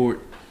didn't pay for it,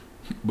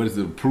 but it's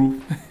a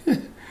proof.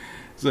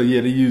 So yeah,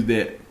 they used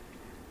that.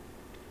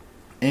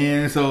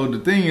 And so the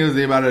thing is,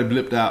 everybody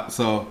blipped out.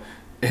 So,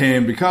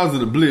 and because of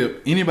the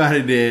blip,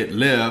 anybody that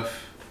left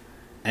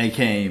and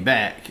came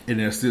back and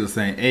they're still the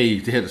same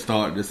age, they had to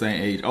start the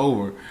same age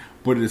over.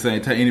 But at the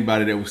same time,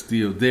 anybody that was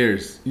still there,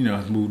 has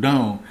moved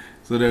on.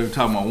 So they were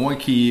talking about one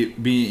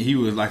kid he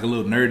was like a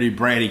little nerdy,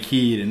 bratty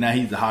kid, and now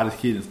he's the hottest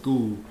kid in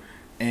school.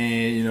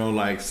 And,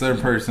 like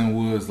certain person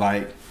was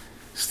like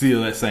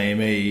still that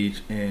same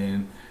age.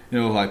 And,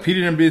 like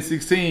Peter done been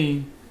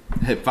 16,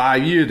 had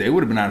 5 years, they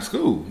would have been out of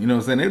school. You know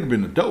what I'm saying? They would have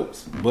been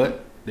adults,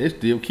 but they're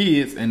still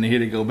kids, and here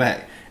they go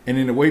back. And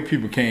then the way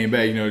people came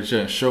back,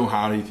 to show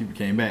how these people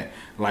came back.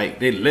 Like,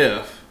 they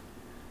left,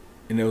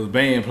 and there was a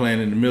band playing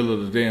in the middle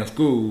of the damn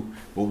school,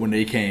 but when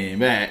they came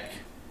back,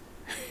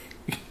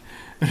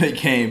 They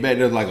came back.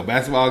 There was like a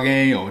basketball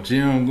game or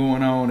gym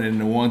going on,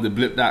 and the ones that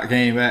blipped out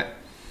came back.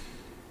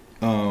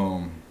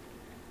 The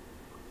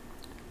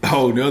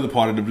other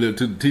part of the blip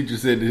too. The teacher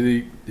said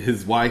that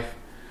his wife,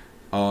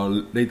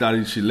 they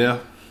thought she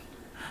left,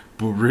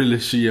 but really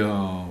she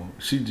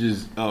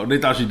just they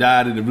thought she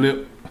died in the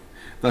blip.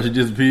 Thought she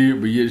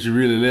disappeared, but yet she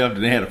really left,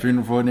 and they had a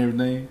funeral for her and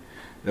everything.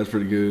 That's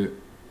pretty good.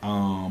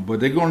 But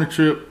they go on a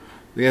trip.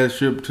 They had a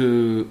trip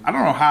to, I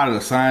don't know how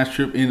the science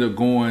trip ended up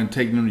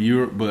taking them to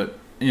Europe, but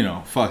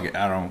fuck it.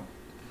 I don't,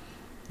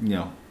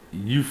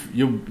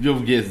 your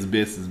guess is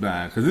best as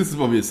mine, because this is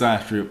supposed to be a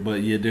science trip,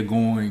 but yeah, they're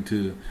going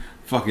to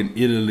fucking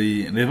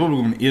Italy, and they're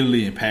supposed to go to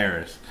Italy and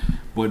Paris,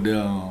 but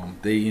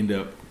they end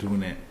up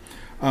doing that.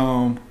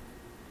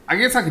 I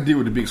guess I could deal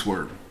with the big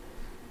swerve.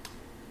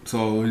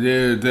 So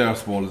there are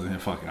spoilers in here.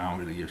 Fuck it, I don't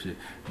really give a shit.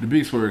 The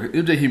big swerve.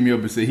 MJ hit me up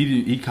and said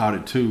he caught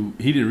it too.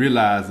 He didn't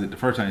realize it the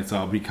first time he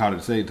saw it, but he caught it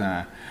the second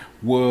time.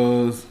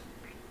 Was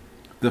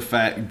the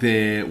fact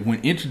that when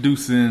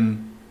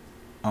introducing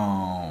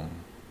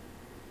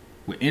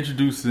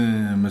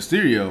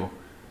Mysterio,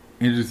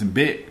 introducing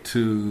Beck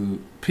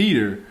to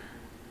Peter,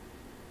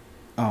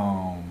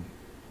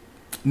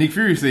 Nick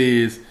Fury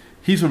says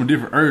he's from a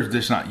different Earth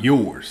that's not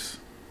yours.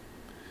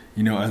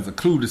 As a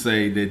clue to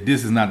say that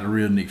this is not the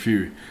real Nick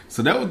Fury.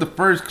 So that was the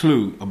first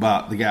clue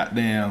about the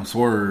goddamn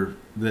swerve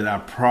that I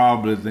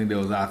probably think that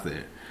was out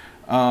there.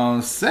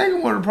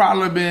 Second would have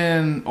probably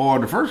been, or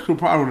the first clue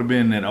probably would have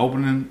been that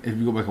opening, if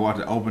you go back and watch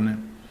the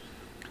opening.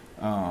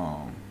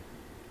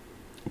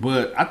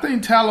 But I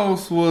think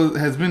Talos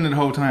has been there the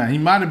whole time. He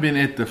might have been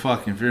at the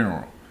fucking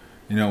funeral,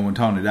 when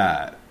Tony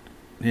died.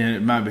 Yeah,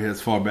 it might be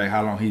as far back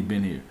how long he'd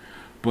been here.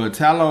 But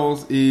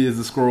Talos is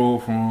the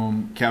Skrull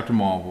from Captain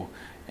Marvel.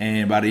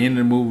 And by the end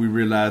of the movie, we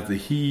realized that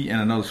he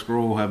and another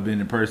Skrull have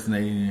been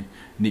impersonating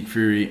Nick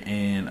Fury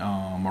and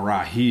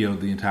Mariah Hill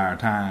the entire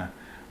time.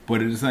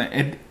 But it's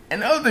and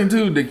the other thing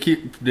too that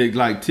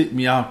tipped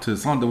me off to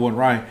something wasn't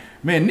right.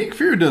 Man, Nick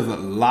Fury does a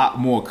lot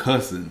more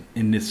cussing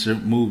in this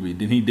movie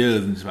than he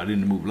does in just about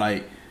in the movie.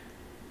 Like,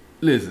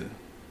 listen,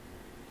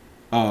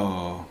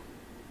 I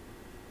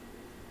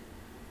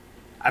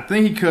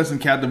think he cussed in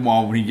Captain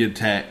Marvel when he get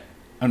attacked.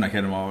 I'm not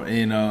Captain Marvel.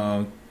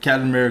 And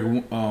Captain America,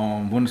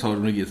 Winter Soldier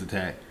when he gets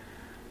attacked.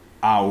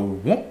 I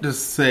want to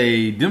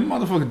say them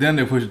motherfuckers down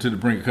there push it to the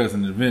brink of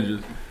cussing in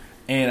Avengers,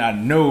 and I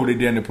know they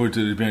down there push it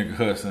to the brink of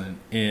cussing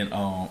in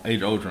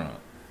Age of Ultron.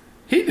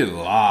 He did a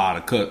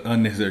lot of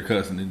unnecessary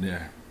cussing in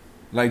there,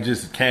 like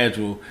just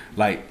casual.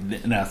 Like,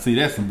 now see,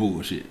 that's some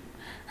bullshit.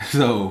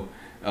 So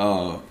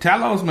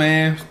Talos,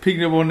 man,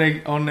 picking up on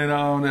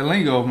that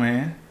lingo,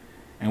 man,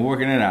 and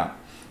working it out.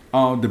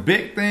 The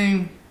big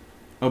thing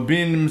of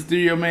being the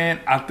Mysterio,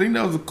 man, I think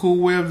that was a cool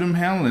way of them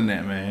handling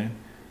that, man.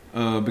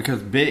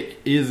 Because Beck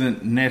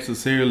isn't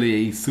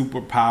necessarily a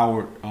super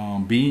powered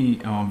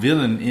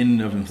villain in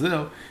and of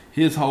himself.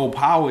 His whole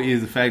power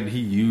is the fact that he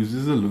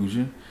uses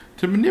illusion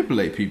to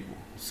manipulate people.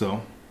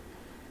 So,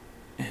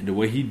 and the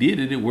way he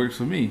did it, it works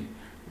for me.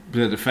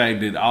 But the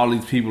fact that all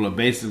these people are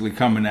basically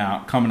coming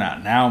out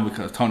now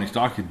because Tony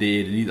Stark is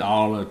dead, and these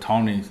all are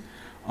Tony's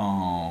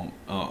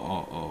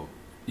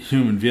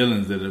human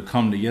villains that have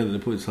come together to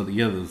put stuff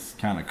together is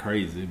kind of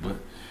crazy. But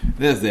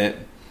there's that.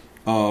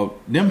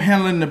 Them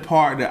handling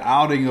the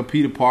outing of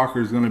Peter Parker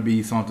is going to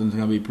be something that's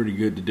going to be pretty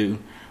good to do.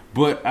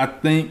 But I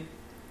think,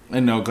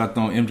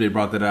 MJ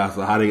brought that out,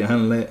 so how they going to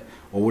handle that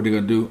or what they're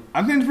going to do,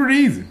 I think it's pretty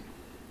easy.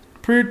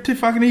 Pretty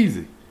fucking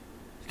easy.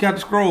 You got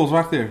the Skrulls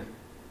right there.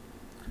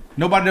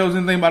 Nobody knows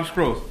anything about the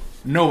Skrulls.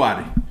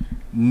 Nobody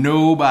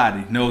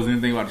knows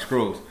anything about the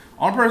Skrulls.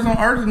 Only person on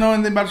Earth that knows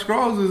anything about the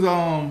Skrulls is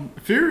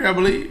Fury, I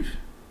believe.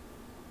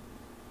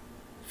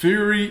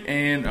 Fury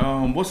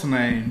and what's her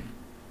name?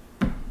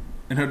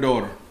 And her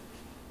daughter,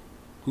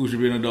 who should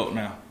be an adult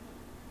now.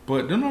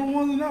 But they're not the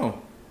ones that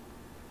know.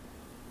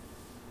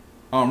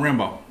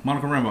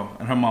 Monica Rambeau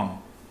and her mama.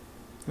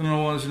 They're not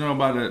the ones that know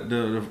about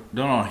they're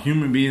not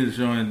human beings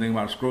that know anything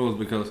about Skrulls,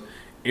 because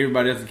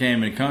everybody else that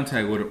came in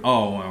contact with them,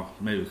 oh, well,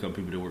 maybe a couple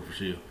people that work for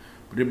S.H.I.E.L.D.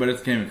 But everybody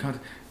else that came in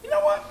contact. You know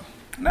what?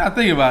 Now I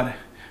think about it.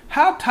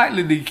 How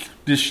tightly did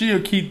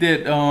S.H.I.E.L.D. keep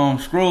that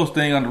Skrulls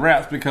thing under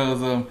wraps?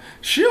 Because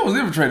S.H.I.E.L.D. was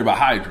infiltrated by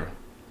Hydra.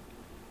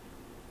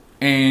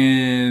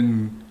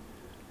 And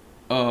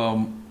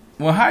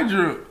when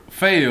Hydra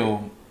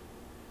failed,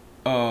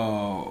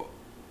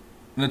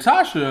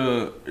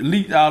 Natasha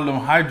leaked all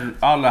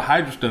the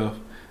Hydra stuff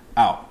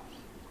out.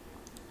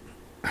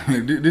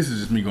 This is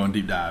just me going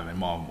deep dive in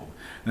Marvel.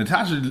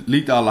 Natasha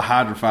leaked all the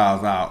Hydra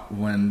files out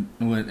when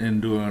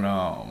doing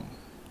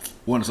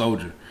Winter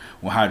Soldier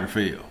when Hydra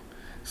failed.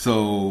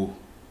 So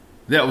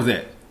that was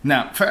that.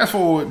 Now fast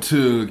forward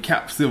to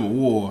Cap Civil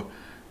War.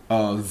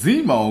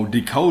 Zemo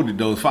decoded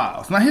those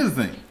files. Now here's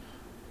the thing.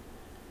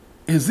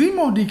 If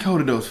Zemo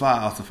decoded those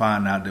files to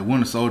find out that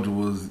Winter Soldier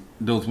was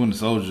those Winter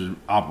Soldier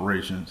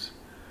operations,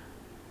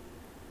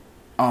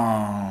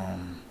 how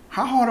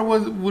hard it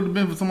would have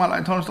been for somebody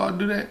like Tony Stark to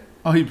do that?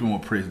 Oh, he'd be more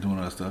pressed doing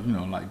other stuff,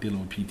 like dealing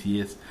with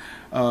PTS.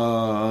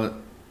 I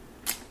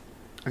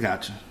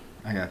got you.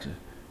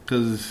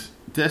 because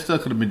that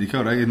stuff could have been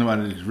decoded. I guess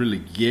nobody just really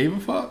gave a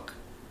fuck.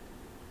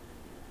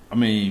 I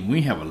mean,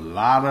 we have a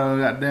lot of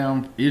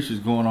goddamn issues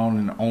going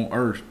on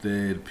Earth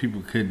that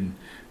people couldn't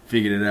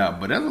figure it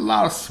out. But there's a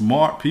lot of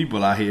smart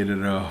people out here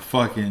that are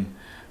fucking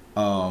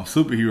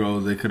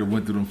superheroes that could have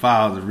went through them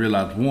files and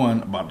realized,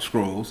 one, about the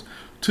Skrulls,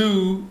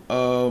 two,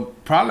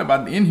 probably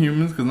about the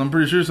Inhumans, because I'm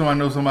pretty sure somebody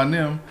knows something about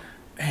them.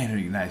 Man,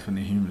 it'd be nice when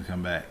the Inhumans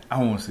come back.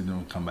 I want to see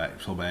them come back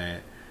so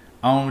bad.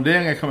 They ain't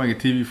got to come back in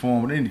TV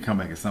form, but they need to come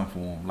back in some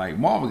form. Like,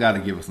 Marvel got to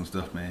give us some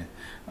stuff, man.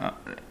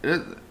 They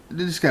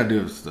just got to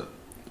do stuff.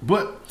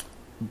 But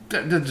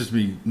that just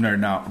be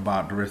nerding out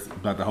about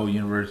the whole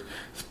universe.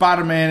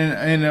 Spider-Man in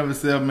and of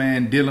itself,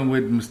 man, dealing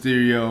with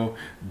Mysterio,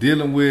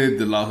 dealing with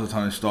the loss of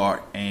Tony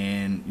Stark,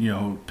 and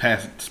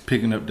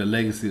picking up the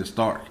legacy of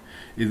Stark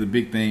is a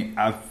big thing.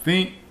 I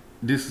think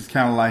this is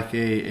kind of like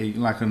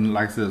like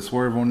I said, a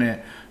swerve on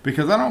that,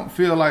 because I don't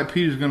feel like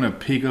Peter's gonna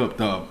pick up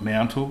the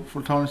mantle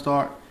for Tony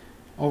Stark.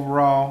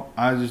 Overall,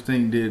 I just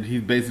think that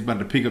he's basically about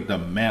to pick up the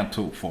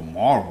mantle for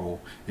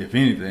Marvel, if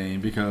anything,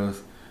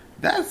 because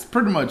that's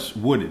pretty much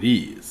what it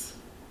is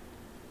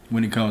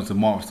when it comes to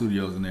Marvel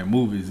Studios and their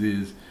movies.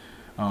 Is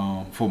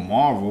for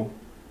Marvel,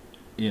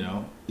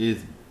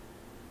 is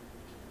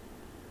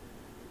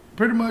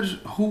pretty much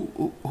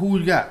who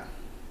you got.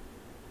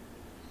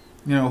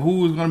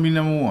 Who's going to be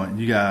number one?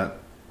 You got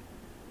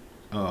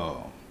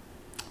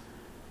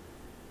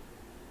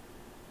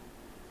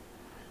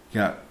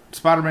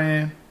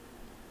Spider-Man,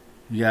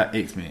 you got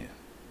X-Men,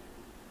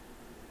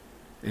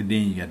 and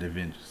then you got the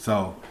Avengers.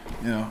 So,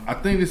 I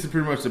think this is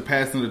pretty much the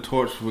passing of the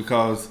torch,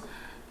 because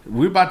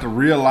we're about to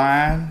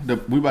realign,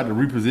 we're about to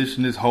reposition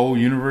this whole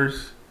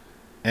universe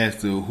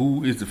as to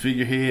who is the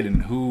figurehead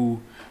and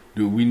who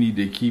do we need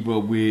to keep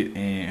up with,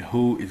 and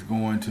who is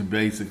going to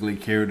basically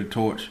carry the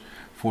torch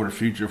for the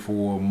future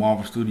for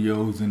Marvel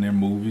Studios and their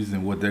movies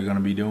and what they're going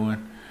to be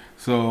doing.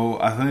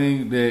 So I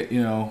think that,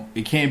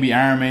 it can't be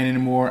Iron Man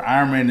anymore.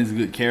 Iron Man is a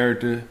good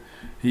character.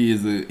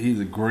 He's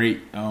a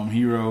great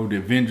hero. The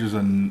Avengers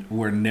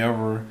were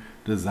never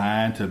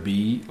designed to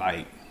be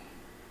like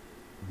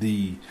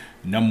the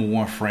number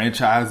one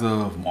franchise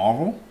of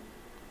Marvel.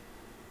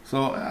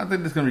 So I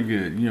think that's gonna be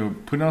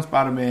good. Put on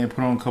Spider-Man,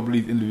 put on a couple of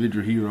these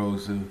individual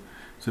heroes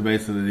to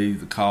basically be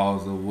the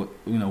cause of what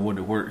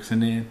it works,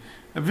 and then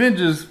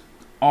Avengers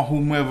or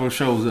whomever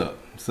shows up.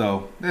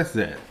 So that's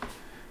that.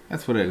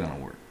 That's where they're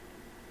gonna work.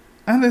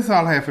 And that's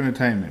all I have for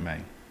entertainment,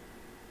 man.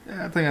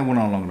 Yeah, I think I went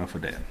on long enough for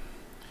that. I'm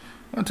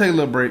gonna take a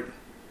little break,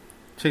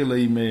 check a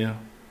little email,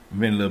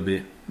 vent a little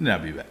bit, and then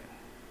I'll be back.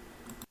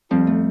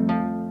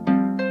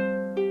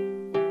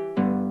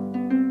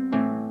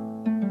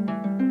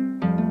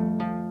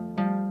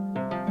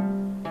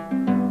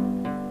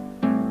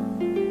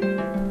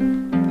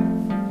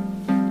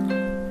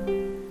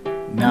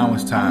 Now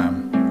it's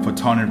time for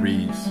Tony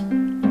Reed's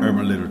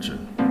Urban Literature.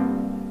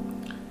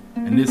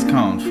 And this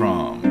comes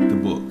from the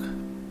book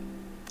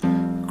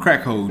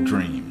Crackhold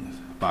Dreams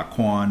by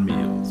Quan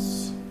Mills.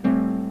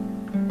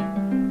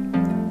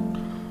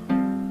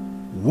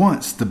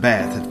 Once the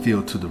bath had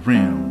filled to the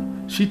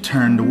rim, she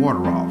turned the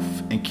water off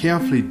and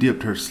carefully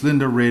dipped her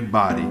slender red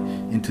body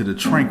into the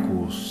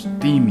tranquil,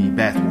 steamy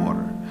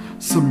bathwater,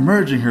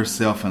 submerging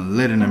herself and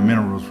letting the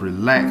minerals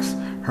relax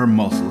her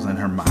muscles and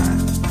her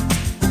mind.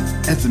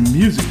 As the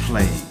music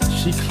played,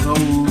 she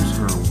closed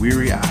her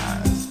weary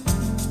eyes,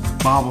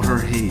 bobbled her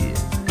head,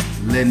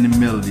 letting the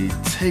melody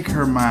take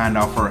her mind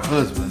off her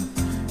husband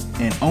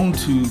and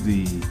onto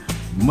the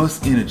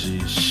much energy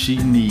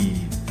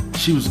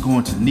she was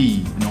going to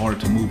need in order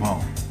to move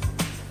on.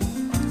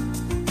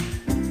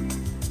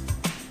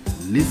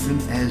 Listen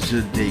as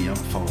your day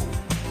unfolds.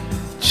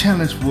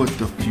 Challenge what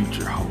the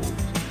future holds.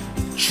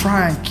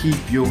 Try and keep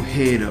your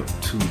head up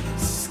to the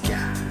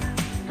sky.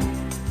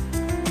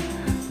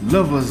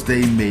 Lovers,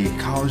 they may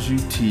cause you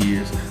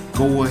tears.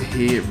 Go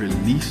ahead,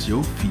 release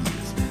your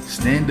fears.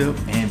 Stand up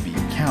and be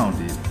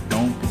counted.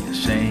 Don't be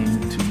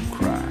ashamed to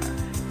cry.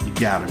 You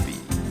gotta be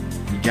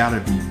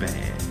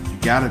bad. You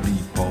gotta be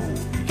bold.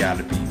 You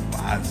gotta be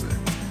wiser.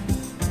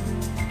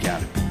 You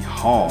gotta be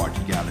hard.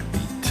 You gotta be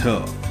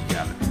tough. You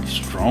gotta be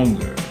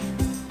stronger.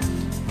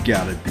 You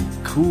gotta be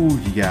cool.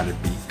 You gotta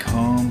be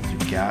calm. You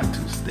got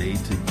to stay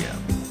together.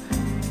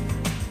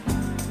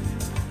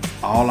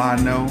 All I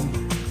know,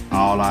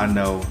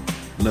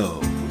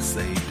 love will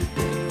save the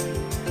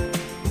day.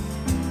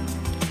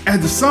 As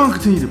the song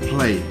continued to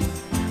play,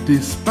 the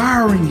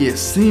inspiring yet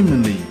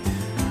seemingly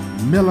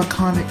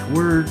melancholic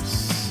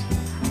words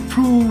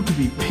proved to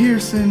be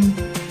piercing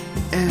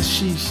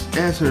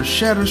as her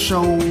shadow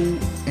showed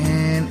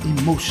and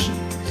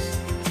emotions.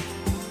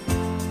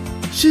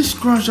 She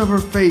scrunched up her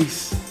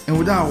face, and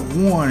without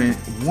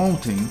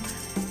wanting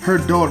her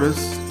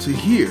daughters to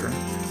hear,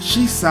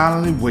 she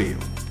silently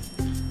wailed,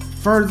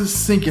 further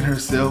sinking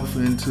herself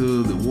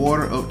into the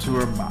water up to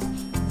her mouth.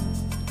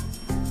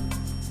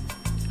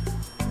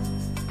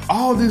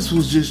 All this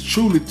was just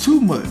truly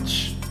too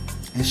much,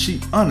 and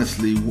she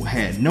honestly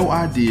had no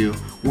idea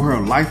where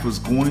her life was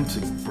going to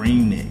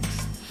bring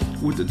next.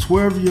 With a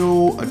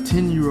 12-year-old, a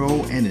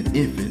 10-year-old, and an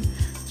infant,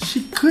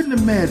 she couldn't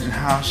imagine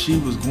how she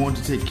was going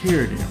to take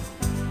care of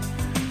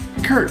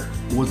them. Kurt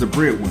was a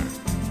breadwinner.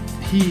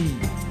 He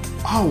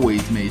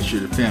always made sure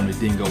the family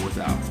didn't go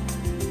without.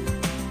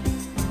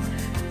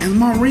 As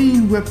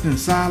Maureen wept in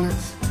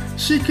silence,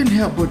 she couldn't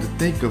help but to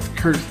think of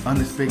Kurt's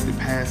unexpected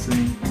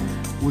passing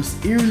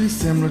was eerily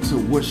similar to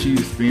what she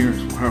experienced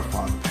when her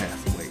father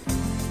passed away.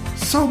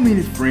 So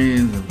many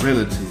friends and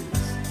relatives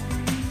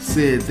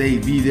said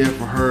they'd be there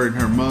for her and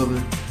her mother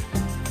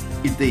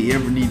if they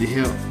ever needed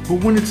help.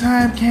 But when the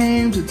time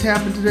came to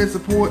tap into their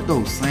support,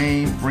 those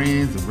same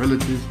friends and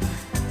relatives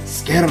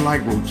scattered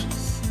like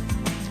roaches.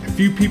 A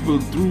few people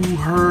threw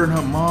her and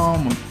her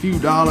mom a few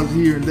dollars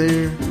here and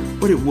there,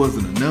 but it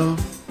wasn't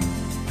enough.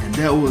 And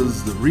that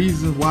was the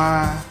reason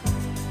why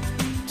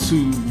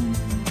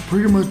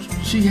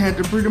she had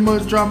to pretty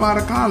much drop out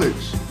of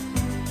college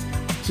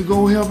to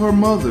go help her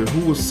mother,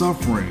 who was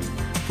suffering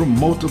from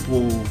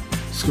multiple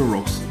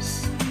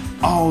sclerosis,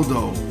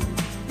 although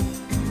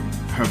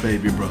her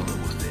baby brother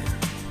was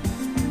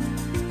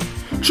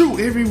there. True,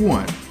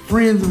 everyone,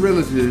 friends and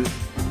relatives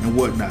and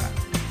whatnot,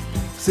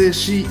 said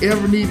she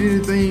ever needed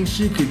anything,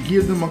 she could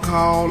give them a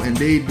call and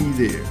they'd be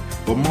there.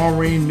 But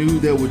Maureen knew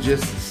that was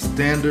just a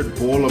standard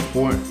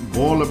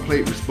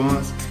boilerplate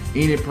response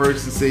any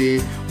person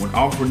said when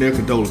offering their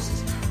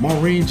condolences.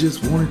 Maureen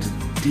just wanted to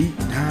deep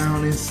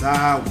down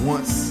inside,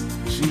 once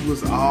she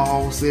was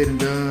all said and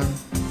done,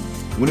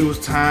 when it was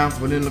time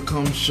for them to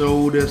come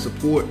show their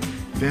support,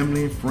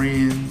 family and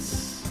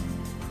friends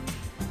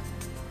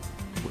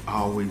would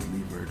always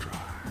leave her dry.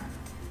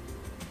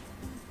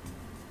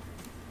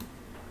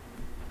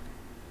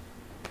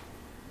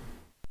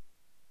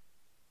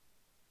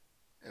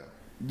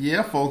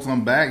 Yeah, folks,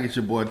 I'm back. It's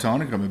your boy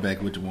Tony coming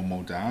back with you one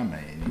more time,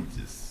 man.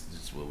 It's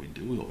just what we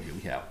do over here.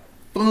 We have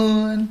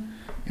fun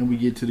and we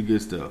get to the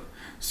good stuff.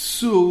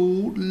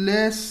 So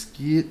let's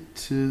get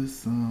to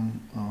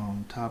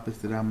some topics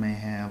that I may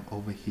have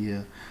over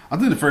here. I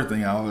think the first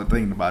thing I was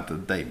thinking about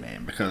today,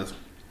 man, because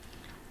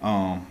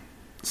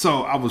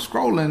so I was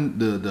scrolling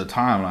the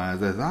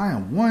timelines as I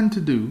am one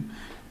to do,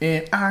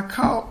 and I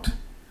caught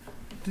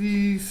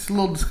these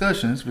little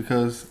discussions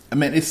because I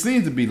mean it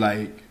seems to be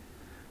like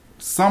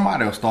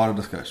somebody will start a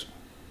discussion.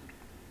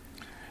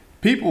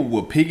 People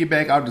will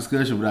piggyback our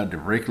discussion without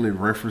directly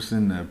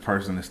referencing the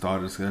person that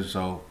started the discussion.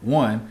 So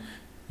one,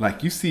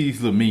 like you see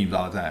these little memes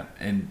all the time,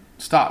 and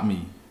stop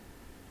me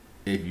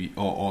if you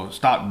or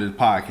stop the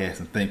podcast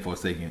and think for a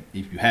second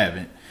if you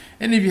haven't,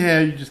 and if you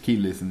have, you just keep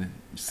listening.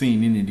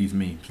 Seen any of these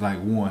memes? Like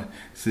one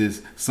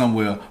says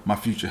somewhere, my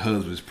future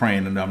husband is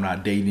praying that I'm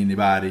not dating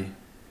anybody.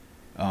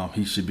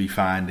 He should be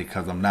fine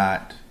because I'm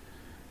not.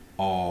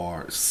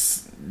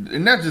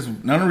 And that's just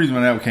another reason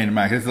why that came to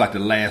mind. It's like the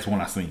last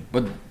one I seen,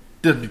 but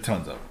there'll be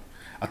tons of them.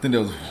 I think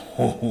there was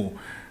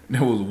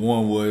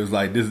one where it was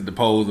like, this is the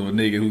pose of a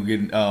nigga who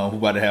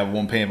about to have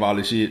one paying for all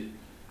this shit.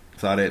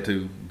 Saw that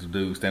too. The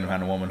dude standing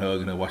behind a woman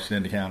hugging her while she's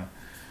in the counter.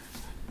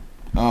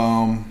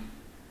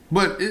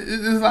 But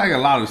it's like a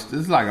lot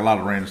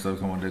of random stuff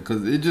going on there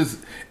because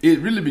it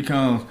really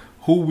becomes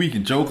who we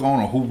can joke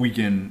on or who we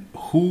can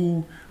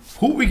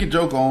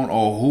joke on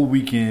or who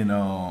we can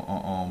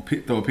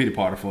throw a pity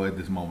party for at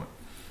this moment,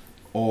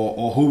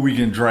 or who we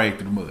can drag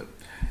through the mud.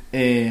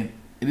 And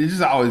it's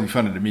just always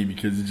funny to me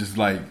because it's just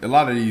like a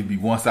lot of these be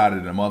one-sided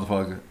in a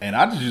motherfucker, and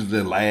I just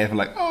usually laugh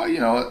like, oh, you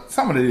know what?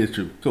 Some of it is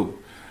true. Cool.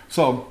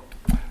 So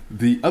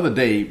the other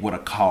day, what I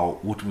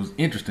called, which was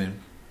interesting,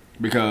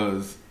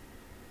 because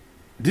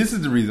this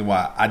is the reason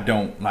why I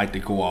don't like to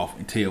go off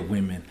and tell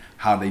women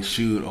how they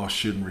should or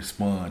shouldn't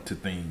respond to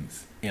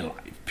things in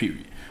life,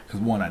 period. Because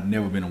one, I've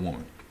never been a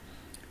woman.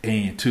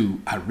 And two,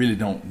 I really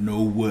don't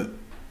know what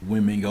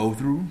women go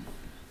through.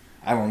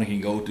 I don't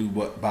think go through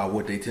by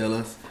what they tell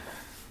us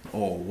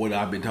or what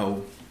I've been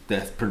told.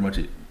 That's pretty much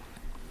it.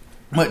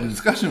 But the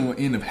discussion what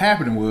ended up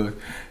happening was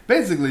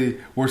basically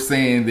we're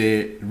saying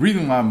that the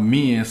reason why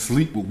men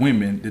sleep with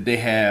women that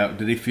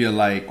they feel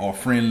like are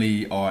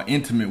friendly or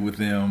intimate with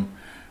them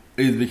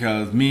is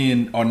because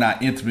men are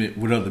not intimate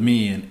with other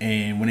men,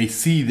 and when they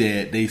see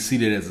that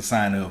as a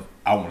sign of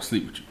I want to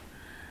sleep with you.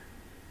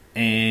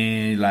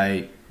 And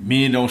like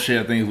men don't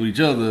share things with each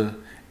other,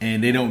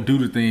 and they don't do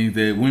the things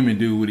that women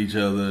do with each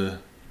other,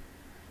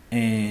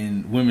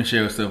 and women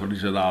share stuff with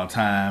each other all the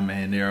time,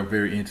 and they are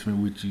very intimate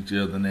with each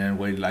other in their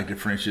way, like their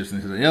friendships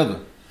and the other,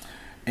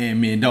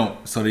 and men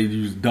don't, so they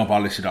just dump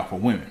all this shit off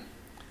on women.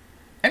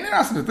 And then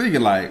I started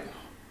thinking like,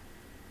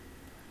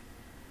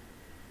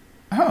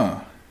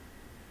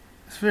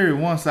 it's a very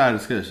one-sided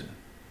discussion.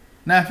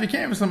 Now if it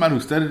came from somebody who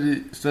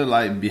studied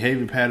like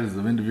behavior patterns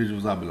of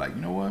individuals, I'd be like,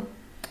 you know what,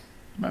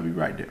 you might be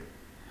right there.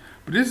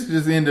 But this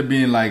just ended up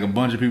being like a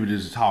bunch of people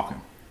just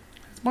talking.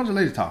 It's a bunch of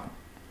ladies talking.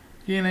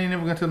 Again, they ain't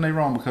never gonna tell them they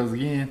wrong because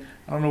again,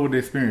 I don't know what their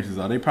experiences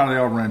are. They probably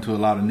all run into a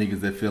lot of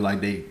niggas that feel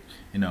like they,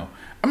 you know.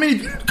 I mean,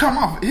 if you come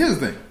off, here's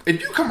the thing.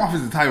 If you come off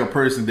as the type of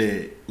person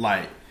that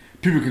like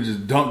people can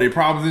just dump their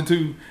problems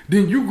into,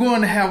 then you're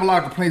going to have a lot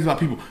of complaints about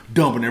people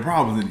dumping their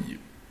problems into you.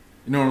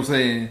 You know what I'm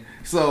saying?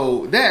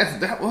 So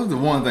that was the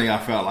one thing I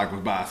felt like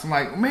was biased. I'm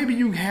like, maybe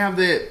you have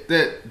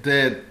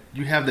that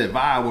you have that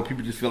vibe where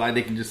people just feel like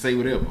they can just say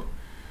whatever.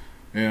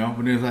 You know,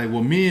 but then it's like,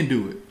 well, men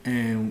do it,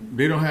 and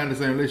they don't have the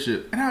same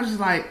relationship. And I was just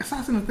like, I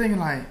started thinking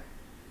like,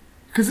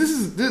 because this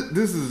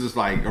is just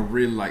like a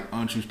really like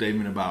untrue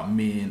statement about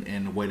men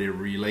and the way they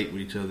relate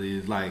with each other.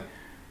 Is like,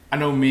 I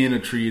know men are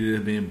treated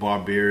as being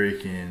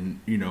barbaric and,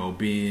 you know,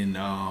 being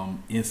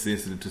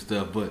insensitive to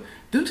stuff, but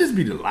them just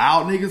be the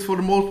loud niggas for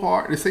the most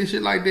part. They say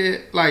shit like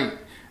that, like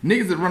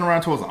niggas that run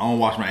around towards, I don't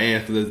wash my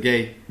ass because it's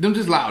gay. Them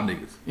just loud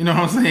niggas. You know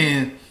what I'm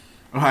saying?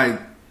 Like,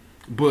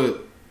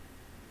 but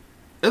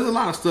there's a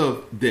lot of stuff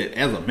that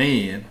as a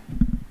man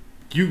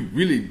you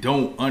really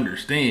don't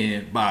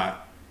understand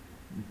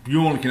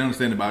you only can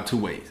understand it by two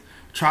ways.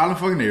 Trial and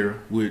fucking error,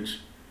 which,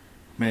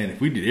 man,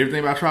 if we did everything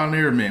about trial and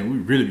error, man,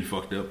 we'd really be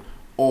fucked up.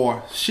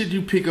 Or shit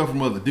you pick up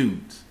from other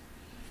dudes.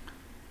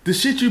 The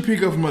shit you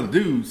pick up from other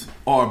dudes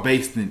are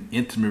based in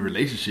intimate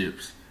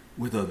relationships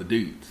with other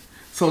dudes.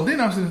 So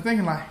then I was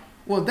thinking like,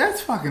 well,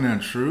 that's fucking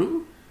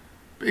untrue,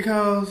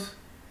 because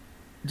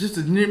just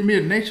the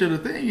mere nature of the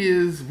thing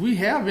is we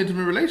have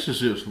intimate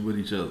relationships with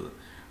each other.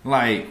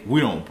 Like,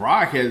 we don't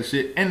broadcast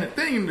shit. And the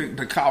thing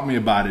that caught me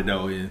about it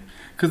though is,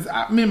 because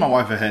me and my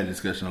wife have had a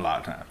discussion a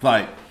lot of times.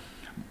 Like,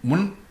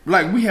 when,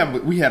 like, we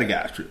had a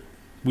guys trip.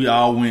 We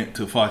all went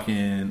to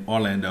fucking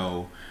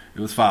Orlando.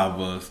 It was 5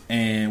 of us,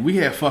 and we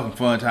had fucking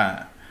fun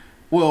time.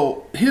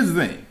 Well, here's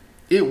the thing.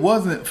 It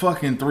wasn't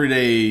fucking 3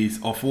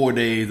 days or 4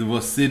 days of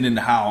us sitting in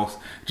the house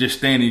just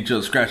standing each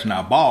other scratching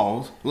our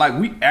balls. Like,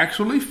 we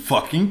actually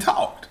fucking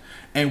talked,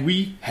 and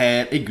we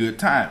had a good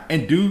time.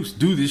 And dudes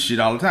do this shit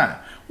all the time.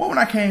 Well, when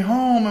I came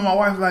home and my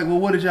wife was like, well,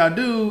 what did y'all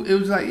do? It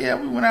was like, yeah,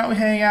 we went out, we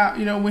hang out,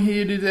 you know, we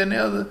here, did that and the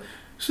other.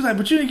 She's like,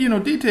 but you didn't give no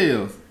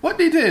details. What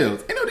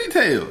details? Ain't no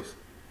details.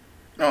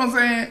 You know what I'm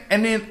saying?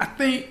 And then I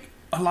think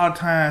a lot of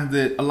times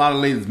that a lot of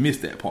ladies miss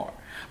that part.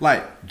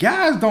 Like,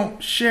 guys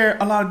don't share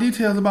a lot of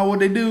details about what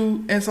they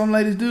do, and some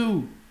ladies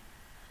do.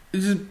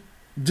 It's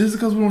just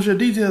because we don't share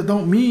details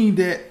don't mean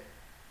that,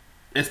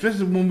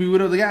 especially when we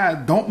with other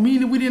guys, don't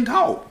mean that we didn't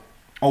talk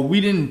or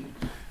we didn't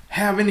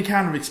have any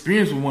kind of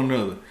experience with one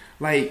another.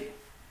 Like,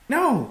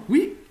 no,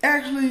 we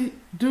actually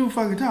do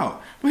fucking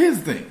talk. But here's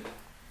the thing.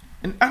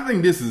 And I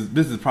think this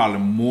is probably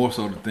more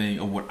so the thing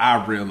of what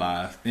I've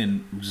realized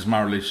in just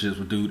my relationships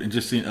with dudes and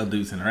just seeing other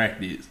dudes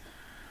interact is,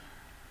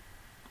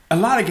 a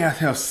lot of guys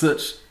have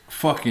such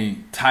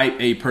fucking type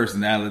A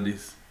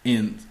personalities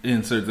in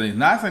certain things.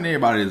 Not saying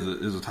everybody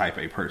is a type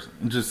A person.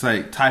 Just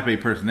say type A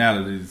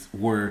personalities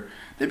where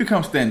they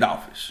become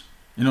standoffish.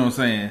 You know what I'm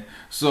saying?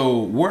 So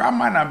where I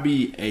might not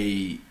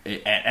be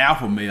an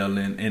alpha male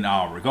in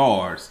all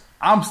regards,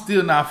 I'm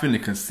still not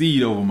finna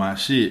concede over my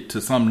shit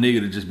to some nigga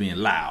that just being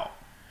loud.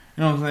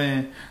 You know what I'm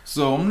saying?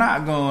 So I'm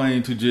not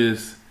going to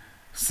just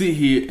sit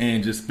here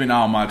and just spend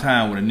all my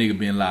time with a nigga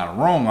being loud and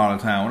wrong all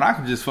the time when I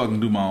can just fucking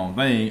do my own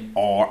thing,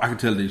 or I can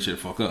tell this shit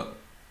fuck up.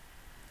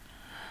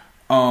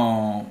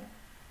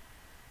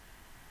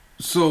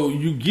 So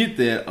you get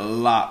that a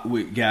lot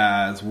with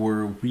guys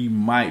where we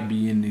might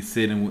be in this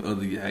setting with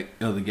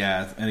other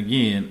guys. And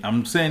again,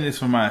 I'm saying this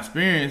from my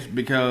experience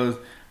because,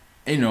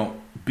 you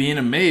know, being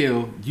a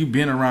male, you've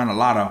been around a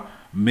lot of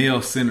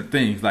male-centered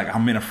things. Like,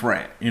 I'm in a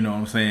frat, you know what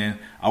I'm saying?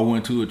 I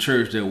went to a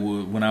church that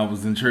was, when I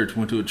was in church,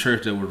 went to a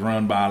church that was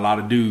run by a lot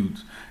of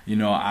dudes. You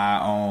know,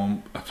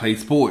 I played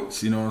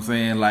sports, you know what I'm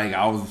saying? Like,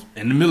 I was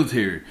in the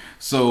military.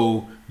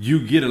 So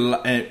you get a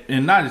lot,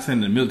 and not just in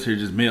the military,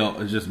 just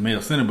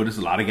male-centered, but it's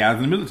a lot of guys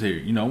in the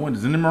military. You know, one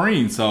is in the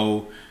Marines,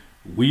 so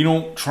we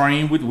don't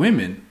train with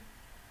women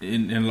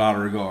in a lot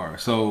of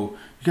regards. So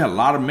you got a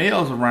lot of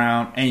males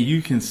around, and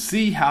you can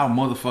see how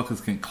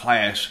motherfuckers can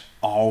clash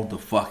all the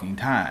fucking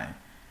time.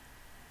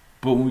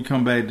 But when we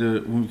come back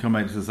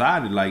to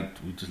society, like,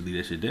 we just leave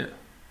that shit there.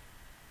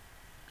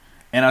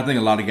 And I think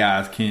a lot of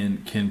guys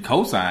can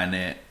co-sign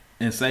that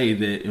and say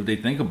that if they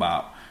think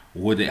about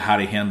how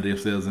they handle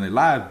themselves in their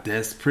life,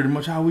 that's pretty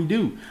much how we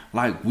do.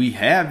 Like, we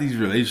have these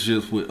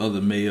relationships with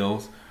other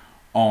males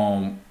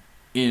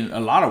in a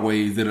lot of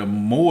ways that are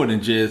more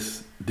than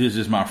just, this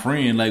is my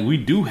friend. Like, we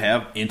do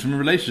have intimate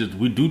relationships.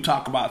 We do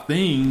talk about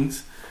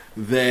things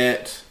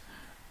that,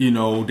 you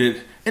know,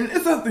 that, and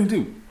it's another thing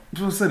too.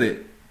 Just say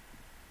that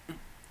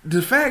the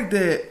fact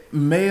that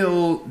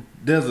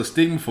there's a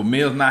stigma for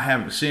males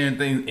not sharing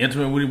things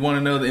intimate with one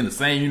another in the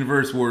same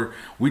universe where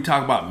we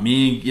talk about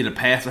men get a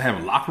pass to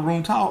have a locker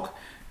room talk.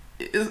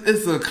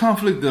 It's a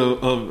conflict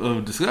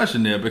of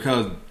discussion there,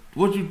 because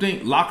what you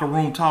think locker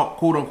room talk,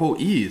 quote unquote,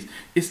 is,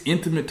 it's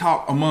intimate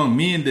talk among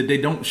men that they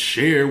don't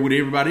share with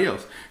everybody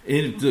else.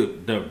 It's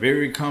the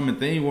very common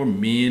thing where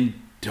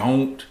men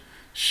don't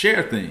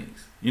share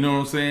things. You know what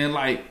I'm saying?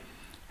 Like,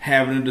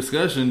 having a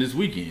discussion this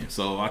weekend.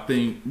 So I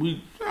think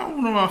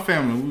one of my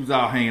family, we was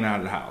all hanging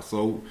out at the house.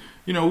 So,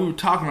 you know, we were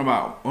talking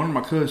about, one of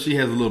my cousins, she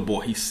has a little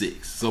boy, he's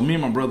 6. So me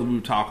and my brother, we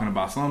were talking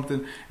about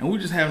something, and we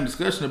were just having a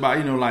discussion about,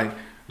 you know, like,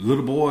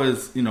 little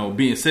boys, you know,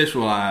 being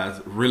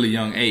sexualized really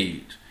young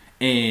age.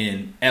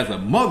 And as a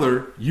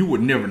mother, you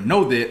would never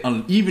know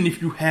that, even if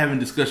you having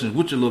discussions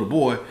with your little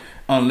boy,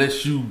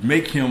 unless you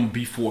make him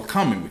be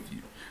forthcoming with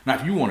you. Now,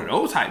 if you one of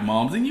those type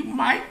moms, then you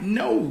might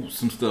know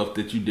some stuff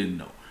that you didn't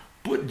know.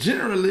 But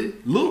generally,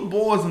 little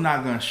boys are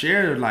not going to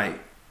share, like,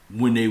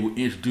 when they were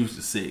introduced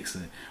to sex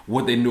and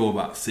what they know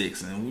about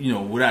sex, and, you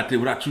know, without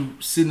you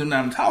sitting them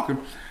down and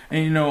talking,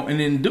 and, you know, and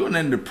then doing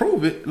nothing to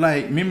prove it.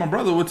 Like, me and my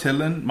brother were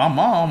telling my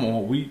mom,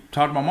 or we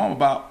talked to my mom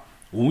about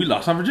when we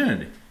lost our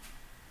virginity.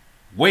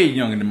 Way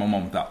younger than my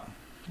mom thought.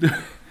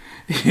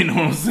 You know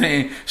what I'm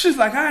saying? She's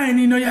like, I didn't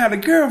even know you had a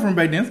girlfriend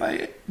back then. It's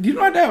like, you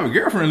don't have to have a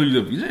girlfriend to lose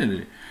your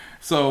virginity.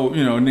 So,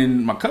 you know, and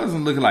then my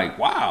cousin looking like,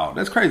 wow,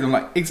 that's crazy. I'm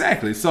like,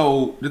 exactly.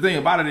 So the thing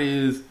about it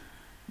is,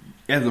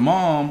 as a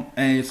mom,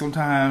 and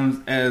sometimes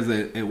as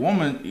a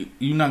woman,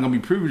 you're not going to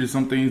be privy to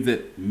some things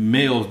that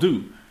males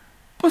do.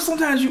 But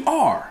sometimes you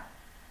are.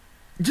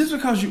 Just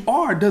because you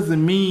are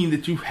doesn't mean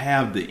that you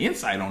have the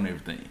insight on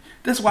everything.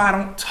 That's why I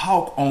don't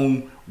talk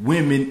on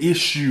women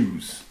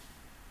issues.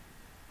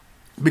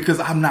 Because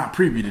I'm not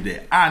privy to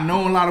that. I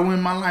know a lot of women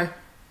in my life.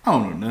 I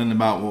don't know nothing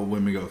about what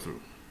women go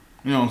through.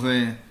 You know what I'm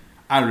saying?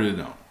 I really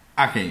don't.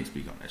 I can't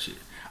speak on that shit.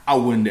 I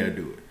wouldn't dare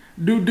do it.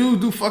 Do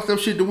dudes do fucked up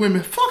shit to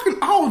women fucking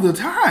all the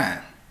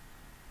time.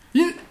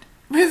 Here's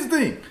the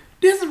thing.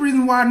 This is the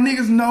reason why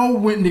niggas know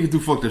when niggas do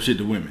fucked up shit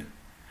to women.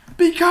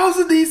 Because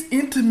of these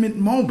intimate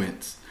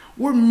moments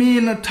where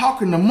men are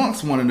talking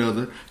amongst one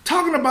another,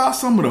 talking about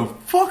some of the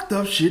fucked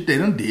up shit they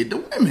done did to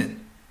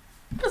women.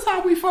 That's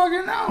how we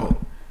fucking know.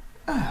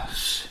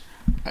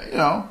 You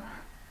know.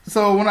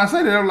 So when I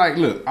say that, I'm like,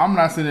 look, I'm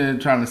not sitting there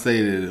trying to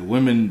say that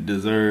women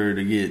deserve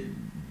to get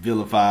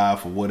vilified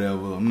for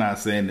whatever. I'm not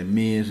saying that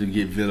men should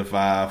get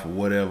vilified for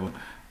whatever.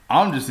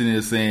 I'm just sitting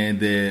there saying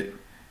that,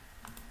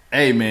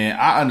 hey man,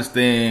 I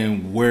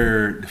understand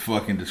where the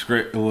fucking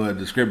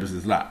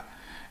discrepancies lie.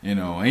 You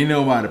know, ain't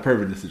nobody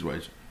perfect in this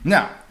situation.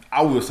 Now,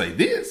 I will say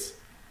this.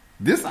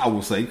 This I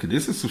will say, because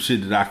this is some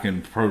shit that I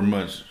can pretty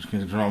much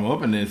drum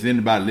up, and if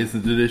anybody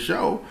listening to this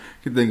show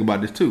can think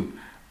about this too.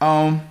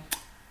 Men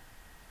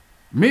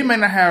may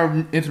not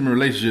have intimate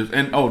relationships,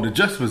 and the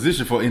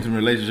juxtaposition for intimate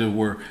relationships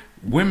where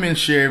women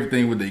share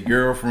everything with their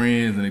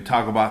girlfriends and they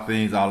talk about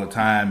things all the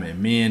time, and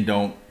men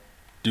don't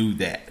do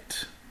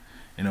that.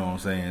 You know what I'm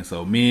saying?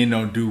 So men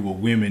don't do what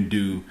women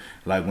do,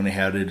 like when they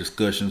have their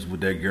discussions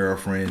with their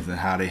girlfriends and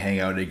how they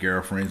hang out with their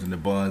girlfriends and the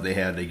bonds they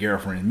have with their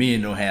girlfriends.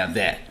 Men don't have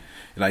that.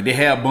 Like, they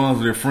have bonds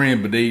with their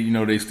friends, but they, you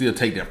know, they still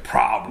take their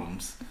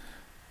problems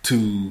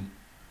to,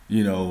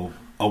 you know,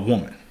 a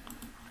woman.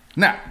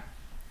 Now,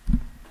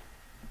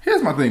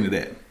 here's my thing to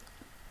that.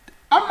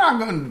 I'm not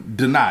going to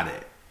deny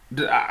that.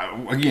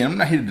 Again, I'm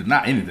not here to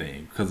deny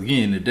anything, because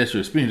again, if that's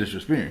your experience, that's your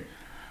experience.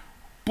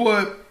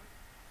 But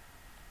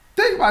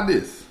think about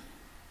this.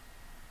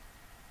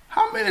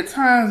 How many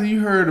times have you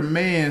heard a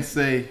man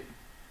say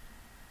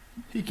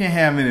he can't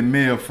have any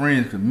male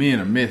friends because men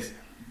are messy?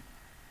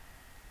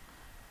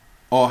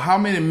 Or how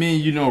many men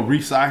you know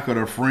recycle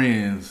their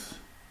friends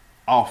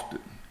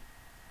often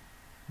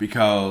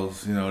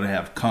because, you know, they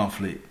have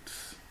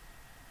conflicts?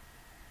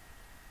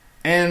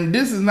 And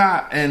this is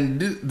not, and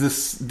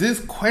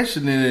this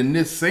questioning and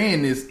this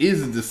saying this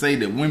isn't to say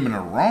that women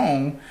are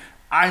wrong.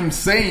 I'm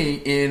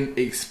saying in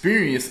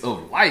experience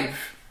of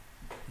life,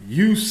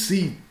 you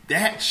see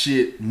that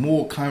shit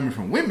more coming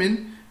from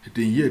women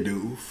than you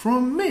do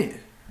from men.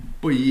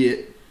 But yet,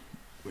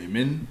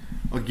 women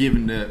are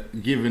given the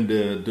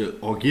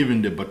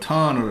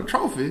baton or the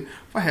trophy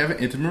for having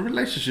intimate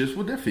relationships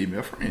with their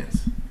female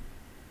friends,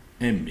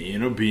 and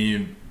men are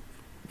being,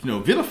 you know,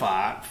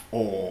 vilified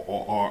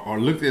or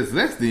looked at as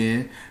less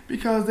than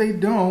because they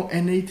don't,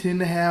 and they tend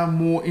to have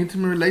more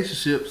intimate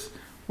relationships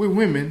with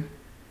women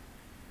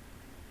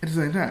at the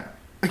same time.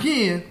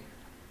 Again,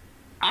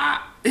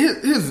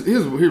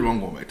 here's what I'm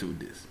going back to with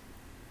this.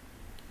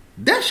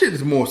 That shit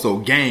is more so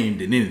game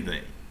than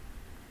anything.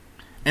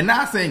 And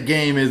not saying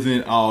game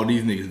isn't all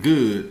these niggas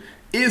good.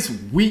 It's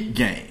weak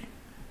game.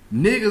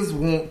 Niggas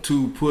want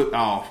to put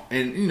off,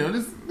 and you know,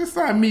 this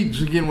not me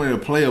getting ready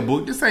to play a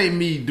book. This ain't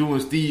me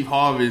doing Steve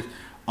Harvey's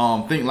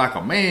Think Like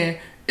a Man.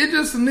 It's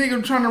just a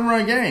nigga trying to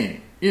run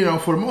game. You know,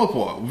 for the most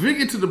part. If you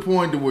get to the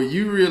point to where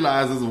you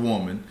realize as a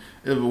woman,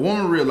 if a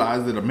woman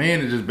realizes that a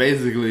man is just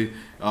basically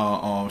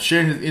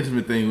sharing his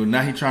intimate thing with,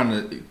 now he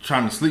trying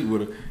to sleep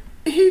with her,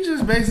 he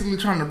just basically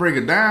trying to break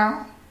her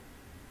down.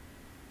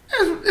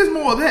 It's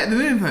more of that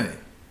than anything.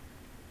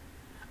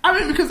 I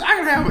mean, because I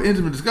can have an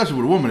intimate discussion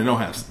with a woman and don't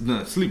have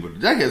nothing to sleep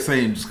with her. I can have the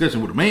same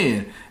discussion with a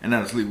man and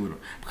not to sleep with her.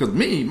 Because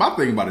my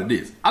thing about it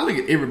is, I look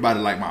at everybody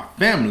like my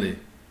family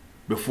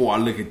before I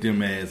look at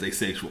them as a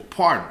sexual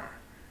partner.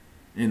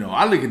 You know,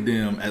 I look at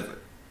them as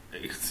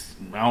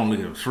I don't look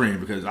at them as friend,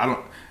 because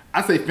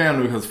I say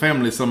family because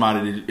family is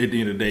somebody that at the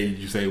end of the day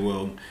you say,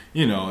 well,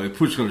 you know, if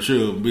push comes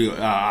to shove,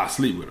 I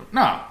sleep with them.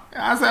 No,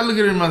 I look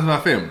at them as my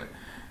family.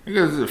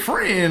 Because a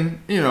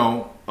friend, you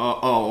know,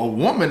 a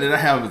woman that I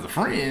have as a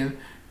friend,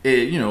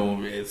 you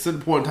know, at a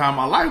certain point in time in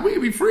my life, we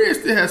can be friends,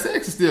 still have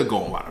sex, and still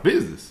go about our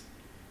business.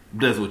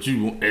 That's what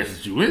you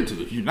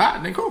into. If you're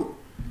not, then cool.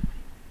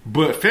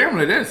 But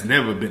family, that's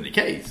never been the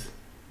case.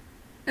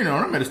 You know,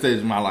 I'm at a stage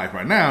in my life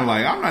right now,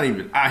 like, I'm not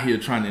even out here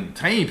trying to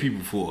entertain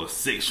people for a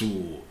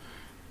sexual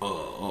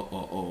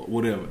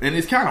whatever. And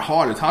it's kind of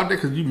hard to talk that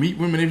because you meet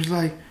women and it's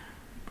like,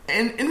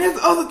 and that's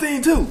the other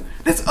thing too.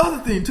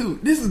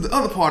 This is the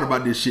other part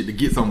about this shit that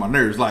gets on my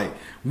nerves. Like,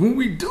 when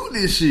we do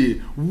this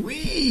shit,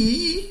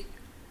 we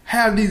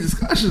have these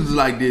discussions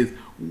like this.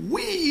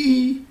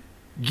 We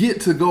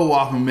get to go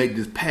off and make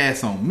this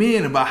pass on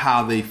men about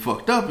how they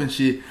fucked up and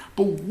shit,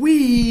 but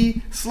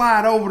we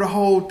slide over the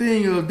whole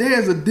thing of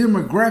there's a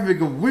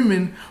demographic of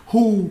women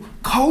who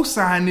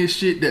co-sign this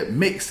shit that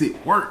makes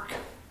it work.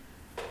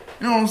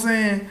 You know what I'm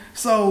saying?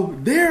 So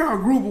there are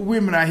a group of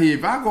women out here.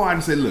 If I go out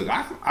and say, look,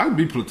 I could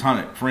be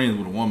platonic friends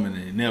with a woman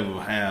and never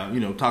have,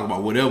 talk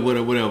about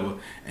whatever,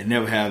 and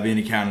never have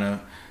any kind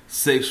of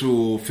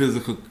sexual,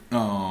 physical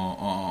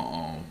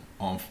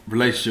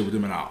relationship with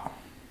them at all.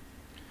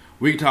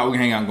 We can talk, we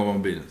can hang out and go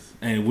on business.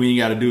 And we ain't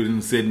got to do it in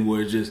a setting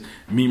where it's just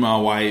me, my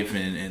wife,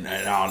 and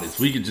all this.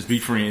 We could just be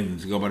friends and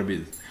just go about the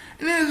business.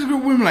 And then there's a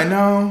group of women like,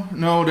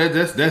 no,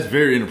 that's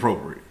very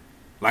inappropriate.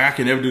 Like, I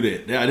can never do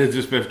that. That's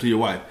disrespectful to your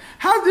wife.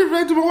 How's it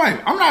disrespectful to my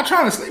wife? I'm not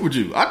trying to sleep with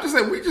you. I'm just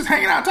saying, we just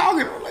hanging out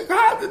talking. I'm like,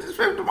 how's it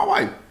disrespectful to my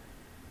wife?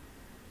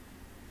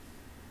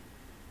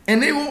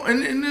 And they won't,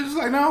 and they're just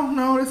like,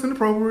 no, it's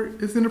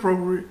inappropriate. It's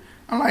inappropriate.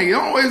 I'm like, the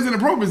only way it's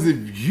inappropriate is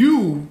if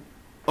you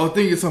are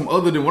thinking something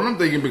other than what I'm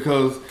thinking,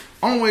 because the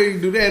only way to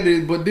do that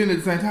is, but then at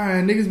the same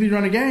time, niggas be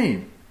running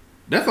game.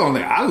 That's the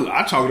only thing.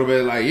 I talk about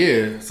it like,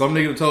 yeah, some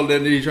nigga told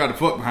that nigga he tried to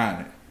fuck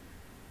behind it.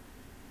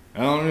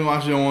 I don't know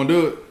why she don't want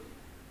to do it.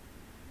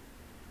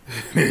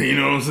 You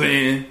know what I'm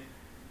saying?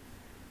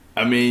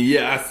 I mean,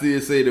 yeah, I see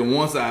it say that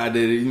one side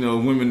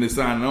that, women is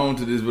signing on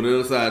to this, but the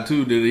other side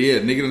too, that, yeah,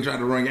 nigga done tried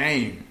to run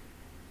game.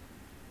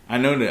 I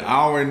know that. I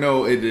already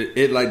know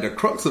it like the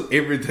crux of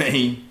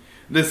everything,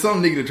 there's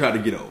some nigga that tried to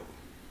get over.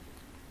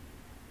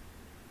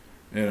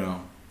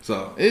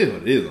 So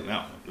it is on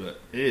that one.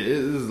 But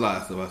there's a lot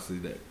of stuff I see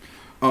that.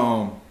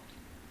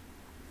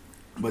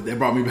 But that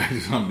brought me back to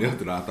something else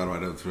that I thought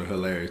about that was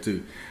hilarious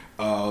too.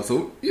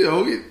 So,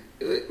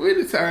 we're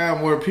in a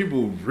time where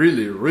people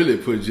really, really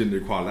put gender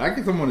equality. I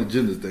guess I'm on the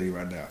gender thing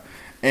right now.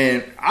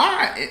 And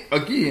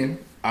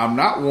I'm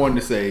not one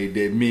to say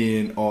that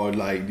men are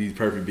like these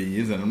perfect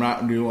beings, and I'm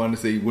not one to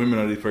say women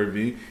are these perfect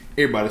beings.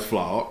 Everybody's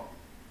flawed,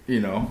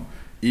 Even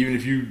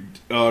if you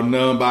are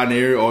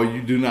non-binary or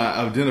you do not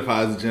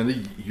identify as a gender,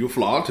 you're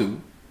flawed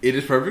too. It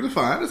is perfectly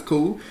fine. It's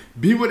cool.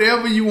 Be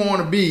whatever you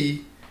want to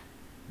be.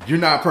 You're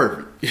not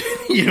perfect.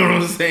 You know what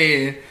I'm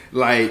saying?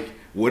 Like,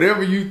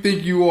 whatever you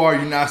think you are,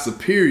 you're not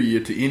superior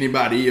to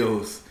anybody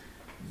else.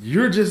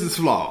 You're just as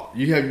flawed.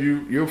 You have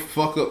your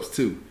fuck ups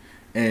too.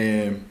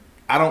 And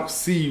I don't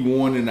see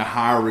one in a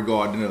higher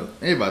regard than others.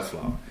 Everybody's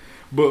flawed.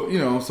 But,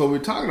 so we're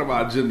talking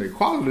about gender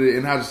equality,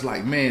 and I was just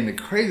like, man, the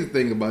crazy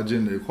thing about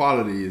gender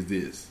equality is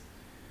this.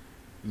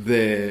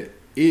 That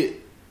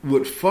it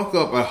would fuck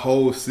up a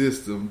whole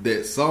system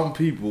that some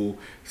people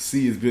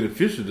see as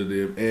beneficial to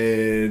them.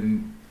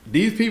 And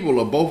these people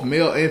are both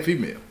male and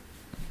female.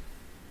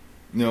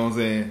 You know what I'm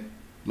saying?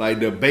 Like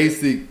the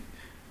basic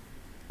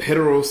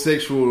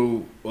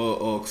heterosexual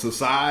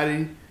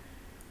society,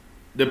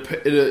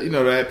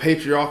 that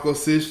patriarchal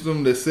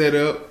system that's set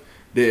up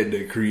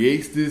that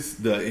creates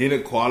the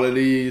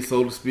inequality,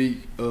 so to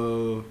speak,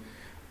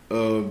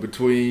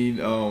 between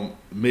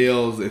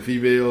males and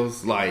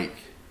females. Like,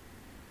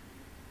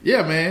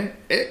 yeah, man,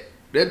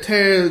 that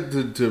tears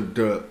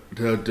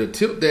to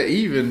tip that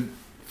even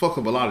fuck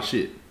up a lot of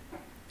shit.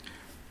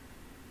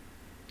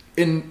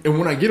 And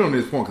when I get on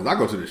this point, because I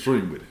go to the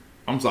extreme with it.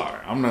 I'm sorry,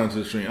 I'm not to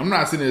the extreme. I'm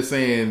not sitting there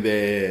saying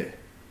that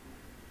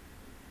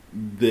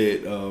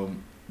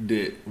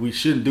we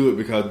shouldn't do it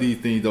because these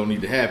things don't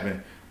need to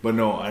happen. But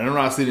no, I'm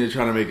not sitting there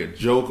trying to make a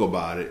joke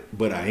about it,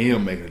 but I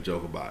am making a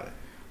joke about it.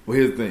 Well,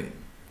 here's the thing.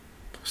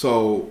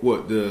 So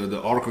what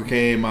the article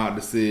came out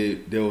that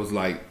said there was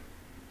like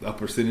a certain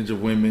percentage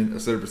of women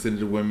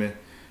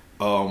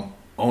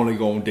only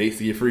go on dates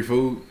to get free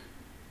food.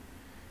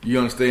 You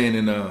understand,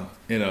 in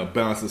a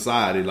balanced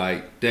society,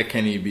 like, that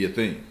can't even be a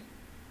thing.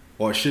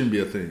 Or it shouldn't be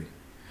a thing.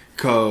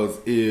 Because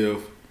if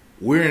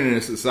we're in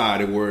a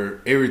society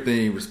where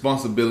everything,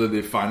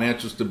 responsibility,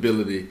 financial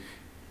stability,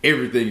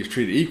 everything is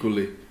treated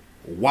equally,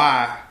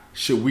 why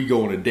should we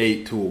go on a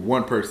date to where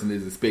one person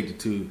is expected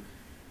to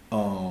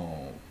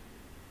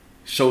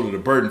shoulder the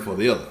burden for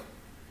the other?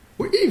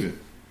 We're even.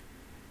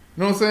 You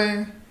know what I'm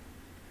saying?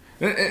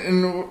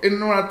 And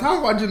when I talk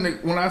about gender,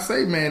 when I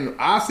say, man,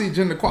 I see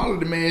gender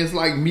equality, man, it's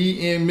like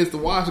me and Mr.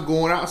 Wash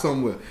going out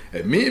somewhere.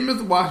 And me and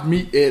Mr. Wash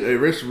meet at a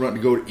restaurant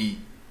to go to eat.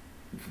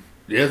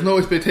 There's no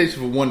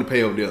expectation for one to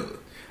pay over the other.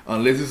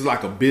 Unless it's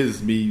like a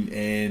business meeting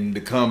and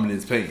the company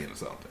is paying or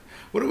something.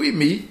 What do we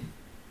meet?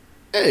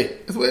 Hey,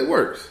 that's the way it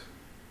works.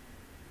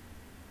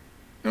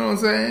 You know what I'm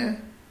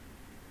saying?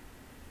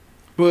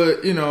 But,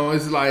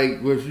 it's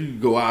like, well, if you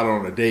go out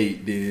on a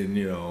date, then,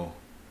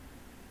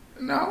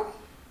 no.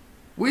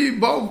 We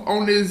both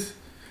on this,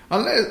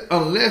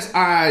 unless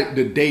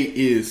the date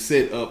is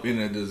set up in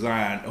a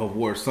design of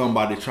where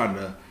somebody's trying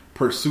to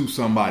pursue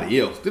somebody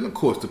else, then of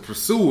course the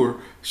pursuer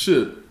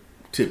should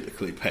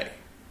typically pay.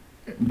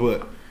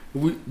 But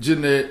in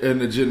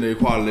the gender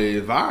equality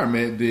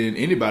environment, then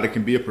anybody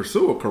can be a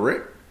pursuer,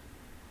 correct?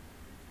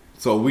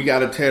 So we got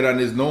to tear down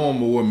this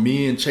norm where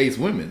men chase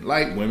women.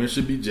 Like, women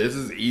should be just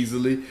as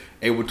easily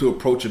able to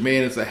approach a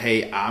man and say,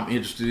 hey, I'm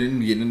interested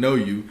in getting to know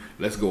you.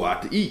 Let's go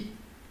out to eat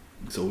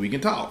so we can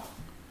talk.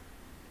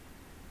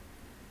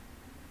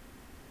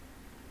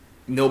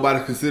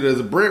 Nobody's considered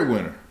as a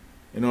breadwinner.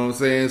 You know what I'm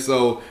saying?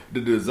 So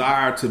the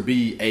desire to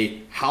be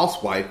a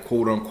housewife,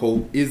 quote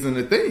unquote, isn't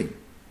a thing.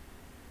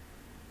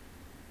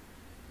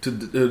 The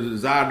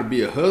desire to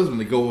be a husband,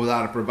 to go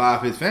without to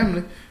provide for his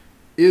family,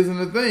 isn't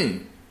a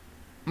thing.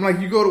 I'm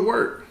like, you go to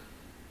work.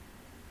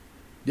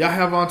 Y'all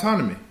have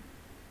autonomy.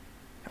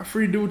 Y'all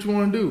free to do what you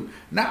want to do.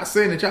 Not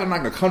saying that y'all not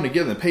going to come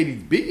together and pay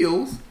these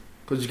bills,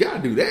 because you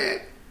got to do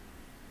that.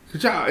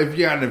 Because y'all, if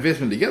you got an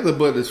investment together,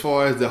 but as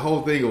far as the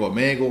whole thing of a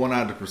man going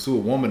out to pursue a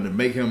woman to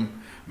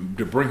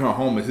bring her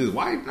home as his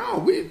wife, no,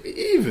 we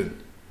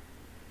even.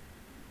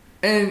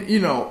 And,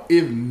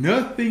 if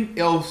nothing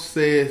else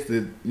says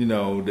that,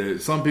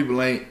 that some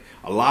people ain't,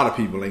 a lot of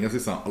people ain't gonna say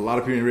something. A lot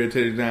of people ain't ready to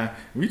take it down.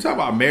 When you talk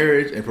about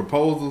marriage and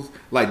proposals,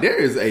 like, there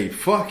is a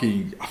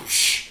fucking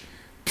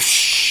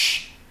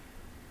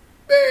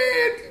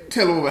man,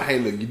 tell a woman, hey,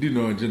 look, you do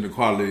know in gender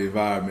equality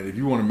environment, if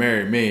you want to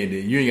marry a man,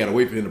 then you ain't gotta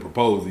wait for him to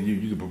propose to you.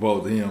 You can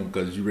propose to him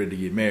because you're ready to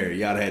get married.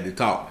 Y'all had to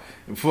talk.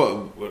 As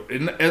a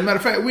matter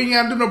of fact, we ain't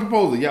gotta do no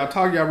proposal. Y'all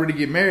talk, y'all ready to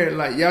get married,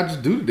 like, y'all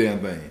just do the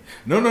damn thing.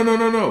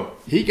 No.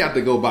 He got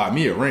to go buy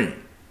me a ring.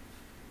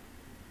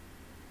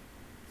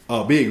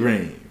 A big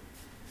ring.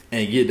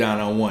 And get down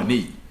on one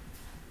knee.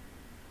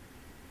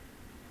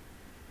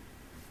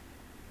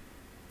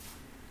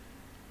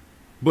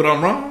 But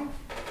I'm wrong.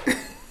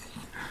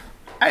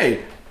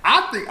 Hey,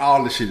 I think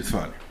all this shit is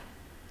funny.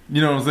 You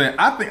know what I'm saying?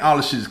 I think all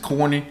this shit is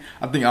corny.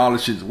 I think all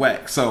this shit is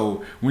whack.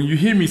 So when you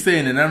hear me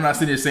saying it, I'm not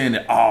sitting there saying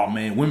that, oh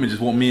man, women just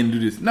want men to do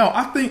this. No,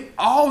 I think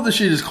all the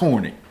shit is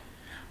corny.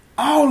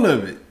 All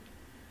of it.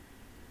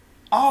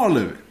 All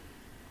of it.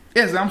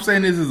 Yes, I'm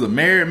saying this is a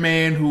married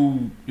man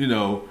who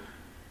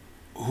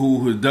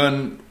has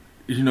done,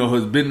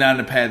 has been down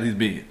the path he's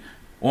been.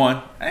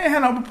 One, I ain't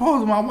had no proposal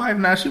to my wife.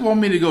 Now, she want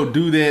me to go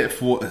do that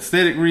for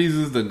aesthetic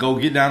reasons, to go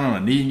get down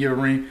on a knee and get a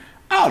ring.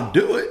 I'll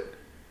do it.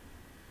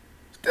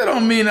 Still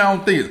don't mean I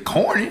don't think it's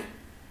corny.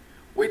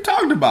 We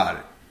talked about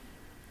it.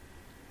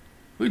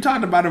 We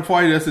talked about it before.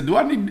 I said,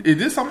 is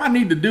this something I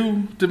need to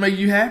do to make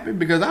you happy?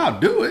 Because I'll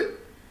do it.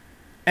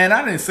 And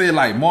I didn't say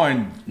like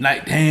morning,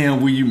 night,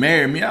 damn, will you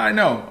marry me? I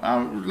know.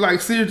 I'm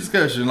like, serious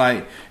discussion.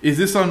 Like, is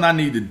this something I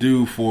need to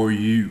do for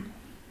you?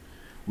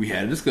 We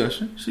had a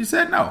discussion. She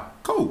said no.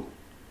 Cool.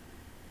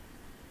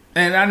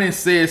 And I didn't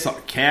say it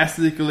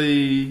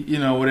sarcastically,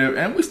 whatever.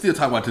 And we still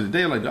talk about it to the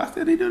day. Like, do I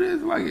still need to do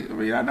this? Like,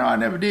 I know I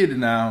never did it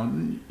now.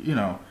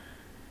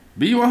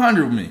 Be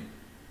 100 with me.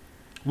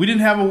 We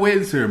didn't have a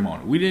wedding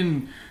ceremony. We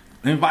didn't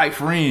invite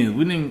friends.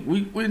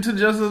 We went to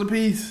Justice of the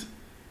Peace.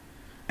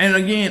 And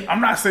again,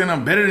 I'm not saying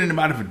I'm better than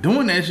anybody for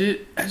doing that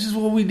shit. That's just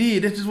what we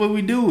did. That's just what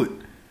we do it.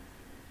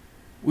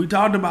 We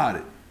talked about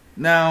it.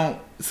 Now,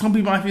 some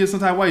people might feel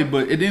some type of way,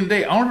 but at the end of the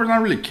day, the only person I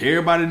really care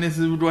about in this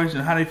situation,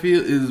 how they feel,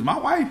 is my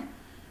wife.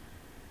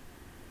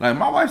 Like,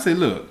 my wife said,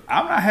 look,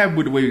 I'm not happy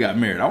with the way we got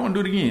married. I want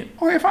to do it again.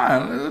 Okay,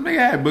 fine. Let's make it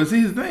happen. But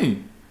see, here's the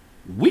thing.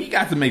 We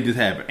got to make this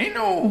happen.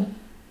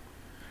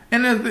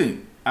 And that's the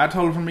thing. I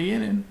told her from the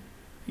beginning,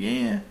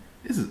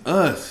 this is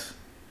us.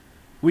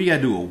 We got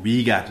to do what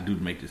we got to do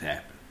to make this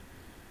happen.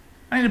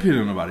 I ain't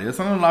depending on nobody else.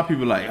 I know a lot of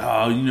people are like,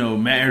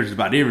 marriage is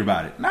about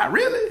everybody. Not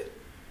really.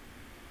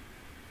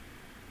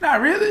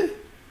 Not really.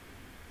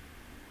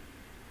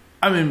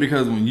 I mean,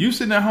 because when you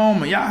sitting at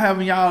home and y'all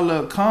having y'all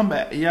little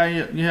combat,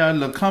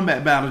 little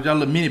combat battles, y'all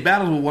little mini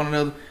battles with one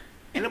another,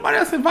 ain't nobody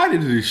else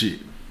invited to this shit.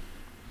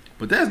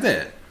 But that's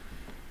that.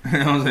 You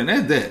know what I'm saying?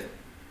 That's that.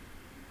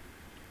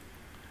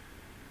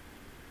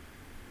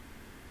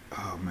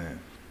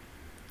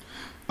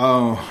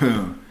 Oh,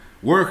 man.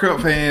 World Cup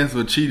fans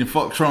were cheating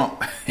fuck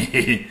Trump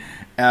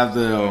after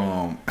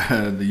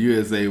the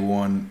USA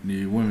won,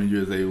 the Women's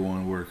USA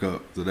won World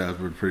Cup. So that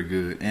was pretty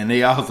good. And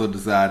they also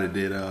decided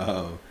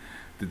that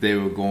they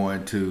were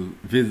going to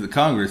visit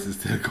Congress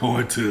instead of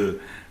going to the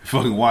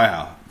fucking White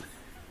House.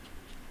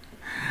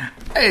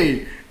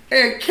 Hey,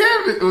 and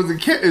Kevin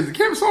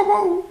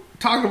Sorbo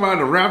talking about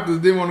the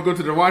Raptors didn't want to go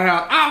to the White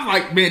House? I was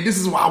like, man, this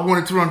is why I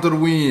wanted to run to the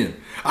wind.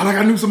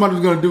 I knew somebody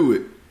was going to do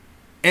it.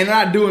 And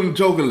not doing it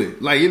jokingly.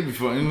 Like, it'd be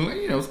fun.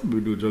 Some people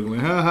do it jokingly.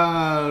 Ha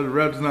ha, the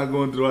Raptors not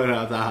going to the White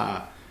House. Ha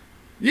ha.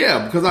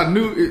 Yeah, because I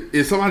knew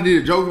if somebody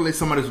did it jokingly,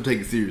 somebody would take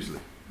it seriously.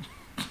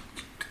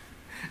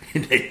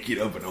 And they get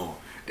up and on.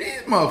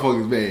 These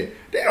motherfuckers, man,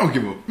 they don't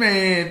give a...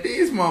 Man,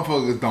 these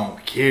motherfuckers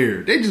don't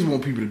care. They just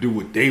want people to do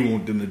what they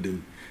want them to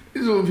do.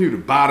 They just want people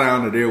to bow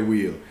down to their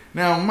will.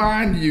 Now,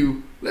 mind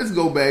you, let's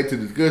go back to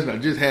the discussion I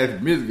just had a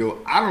few minutes ago.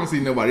 I don't see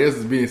nobody else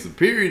as being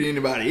superior to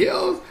anybody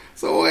else.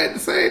 So at the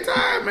same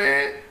time,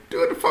 man, do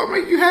what the fuck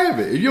make you have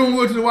it. If you don't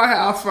go to the White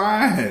House,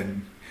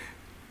 fine.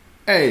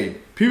 Hey,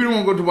 people don't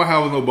want to go to the White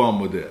House with no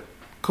Obama there.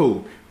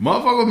 Cool.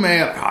 Motherfuckers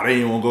mad, like, oh, they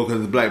ain't want to go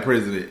because it's a black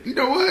president. You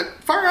know what?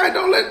 Fuck,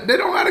 they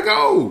don't gotta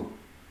go.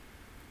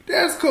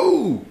 That's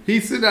cool. He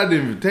sent out the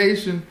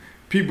invitation.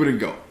 People didn't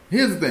go.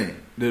 Here's the thing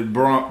that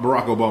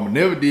Barack Obama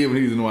never did when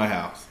he was in the White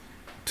House,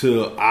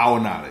 to our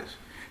knowledge.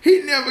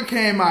 He never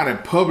came out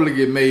and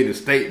publicly made a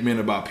statement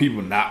about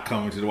people not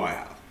coming to the White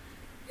House.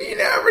 He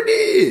never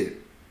did.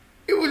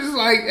 It was just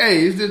like,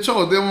 hey, it's their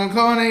choice. They want to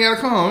come, they ain't got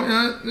to come. You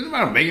know,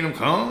 nobody making them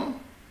come.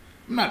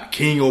 I'm not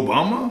King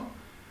Obama.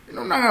 You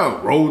know, I'm not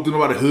going to roll through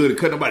nobody's hood and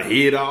cut nobody's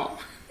head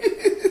off.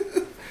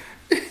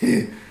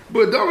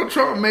 But Donald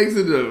Trump makes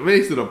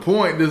it a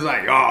point that's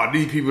like, oh,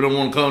 these people don't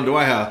want to come to the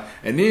White House.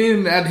 And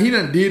then he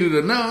done did it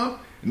enough.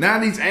 Now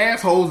these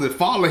assholes that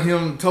follow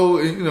him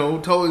told his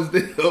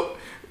step.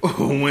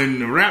 When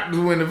the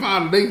Raptors win the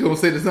final, they gonna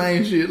say the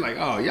same shit. Like,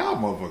 oh, y'all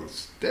motherfuckers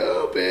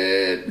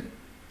stupid.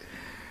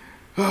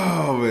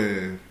 Oh,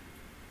 man.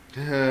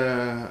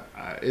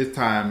 It's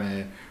time,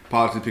 man.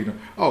 Politics picking up.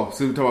 Oh,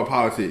 so we talk about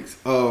politics.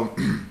 I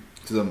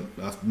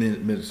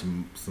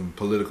mentioned some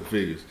political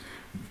figures.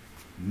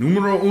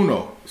 Numero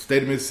uno,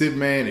 state of Mississippi,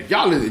 man. If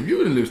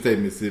you in the state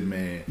of Mississippi,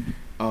 man,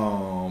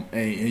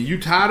 and you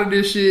tired of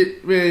this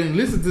shit, man,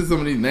 listen to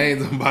some of these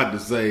names I'm about to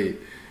say.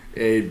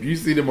 If you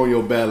see them on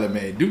your ballot,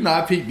 man, do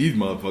not pick these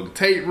motherfuckers.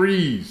 Tate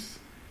Reeves,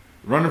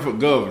 running for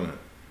governor.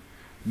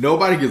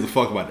 Nobody gives a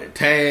fuck about that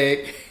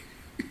tag.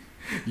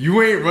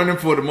 You ain't running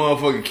for the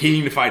motherfucking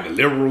king to fight the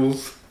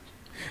liberals.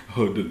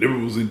 Oh, the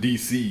liberals in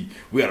D.C.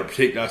 We gotta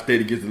protect our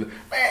state against the... Man,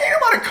 ain't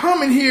nobody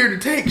coming here to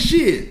take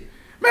shit.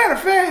 Matter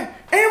of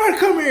fact, ain't nobody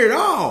coming here at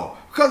all.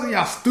 Because of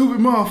y'all stupid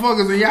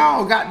motherfuckers and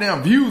y'all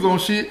goddamn views on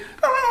shit.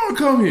 Don't want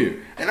to come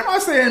here. And am I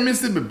saying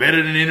Mississippi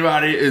better than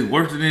anybody, is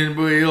worse than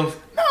anybody else?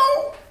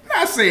 No,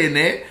 not saying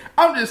that.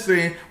 I'm just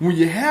saying when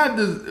you have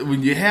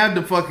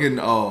the fucking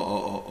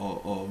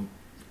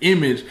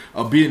image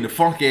of being the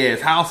funky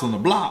ass house on the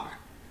block,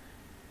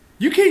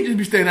 you can't just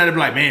be standing out there and be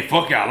like, man,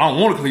 fuck y'all, I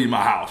don't want to clean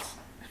my house.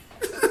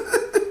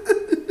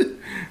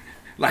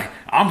 Like,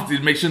 I'm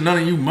just make sure none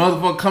of you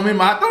motherfuckers come in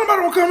my house.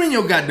 Nobody want to come in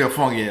your goddamn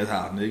funky ass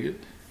house, nigga.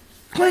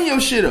 Clean your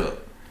shit up.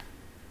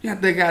 You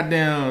got that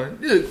goddamn...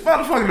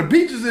 Motherfucking the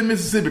beaches in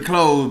Mississippi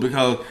closed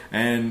because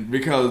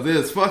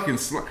there's fucking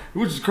slime,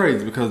 which is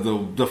crazy because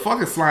the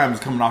fucking slime is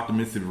coming off the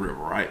Mississippi River,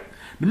 right?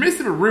 The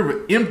Mississippi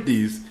River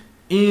empties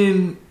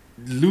in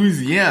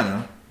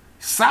Louisiana,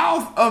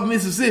 south of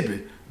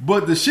Mississippi,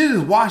 but the shit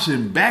is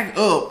washing back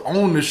up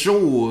on the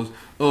shores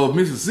of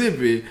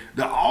Mississippi.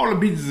 All the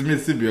beaches in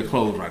Mississippi are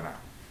closed right now.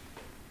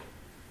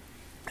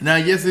 Now,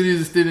 yes, it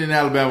is still in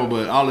Alabama,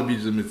 but all the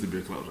beaches in Mississippi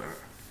are closed right now.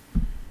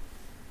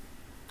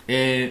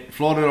 And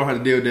Florida don't have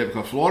to deal with that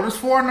because Florida's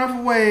far enough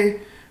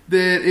away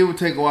that it would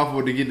take a while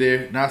for it to get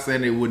there. Not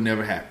saying it would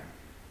never happen.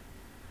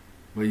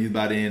 But you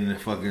by the end, the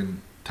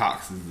fucking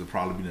toxins will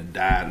probably be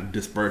died and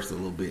dispersed a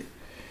little bit.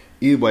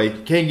 Either way,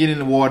 can't get in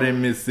the water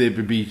in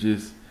Mississippi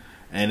beaches.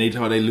 And they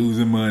told they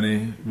losing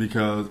money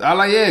because I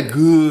like, yeah,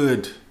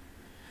 good.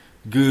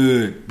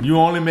 You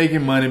only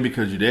making money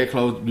because you're that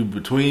close, you're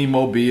between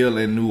Mobile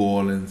and New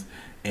Orleans,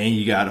 and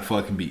you got a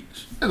fucking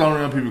beach. There's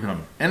only enough people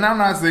coming. And I'm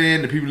not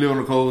saying the people live on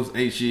the coast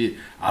ain't shit.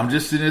 I'm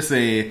just sitting there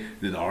saying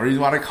that the only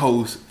reason why the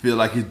coast feel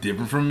like it's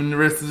different from the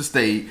rest of the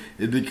state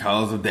is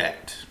because of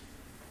that.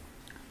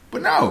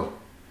 But no,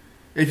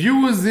 if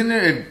you was in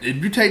there, if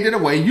you take that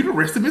away, you the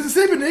rest of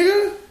Mississippi,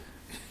 nigga.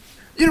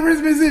 You the rest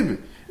of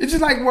Mississippi. It's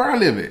just like where I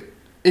live at.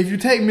 If you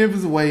take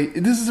Memphis away,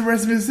 this is the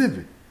rest of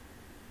Mississippi.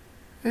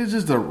 It's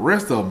just the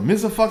rest of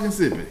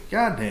Mississippi.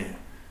 Goddamn.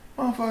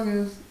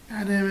 Motherfuckers.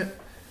 Goddamn it.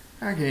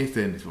 I can't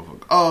stand these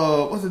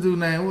motherfuckers. What's the dude's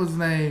name? What's his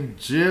name?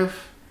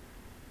 Jeff?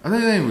 I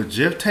think his name was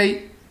Jeff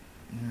Tate.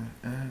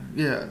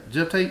 Yeah,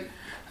 Jeff Tate.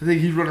 I think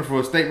he's running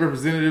for a state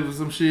representative or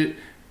some shit.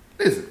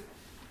 Listen.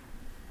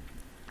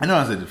 I know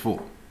I said this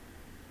before.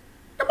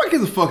 Nobody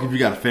gives a fuck if you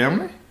got a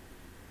family.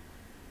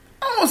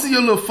 I don't want to see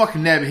your little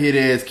fucking nappy head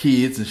ass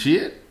kids and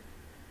shit.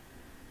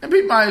 And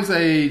people might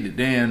say,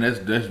 damn, that's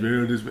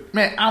real.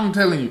 Man, I'm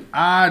telling you,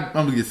 I'm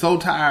going to get so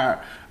tired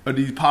of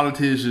these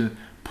politicians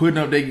putting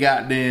up their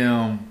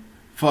goddamn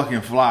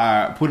fucking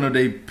flyer, putting up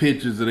their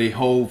pictures of their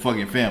whole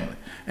fucking family.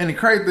 And the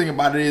crazy thing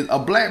about it is, a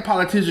black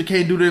politician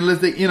can't do that unless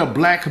they in a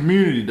black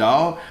community,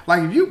 dog.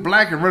 Like, if you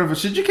black and running for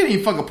shit, you can't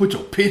even fucking put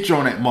your picture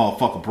on that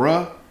motherfucker,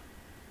 bruh.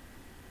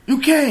 You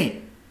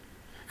can't.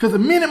 Because the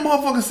minute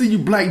motherfuckers see you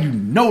black, you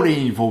know they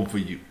ain't voting for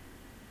you.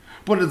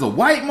 But as a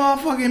white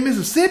motherfucker in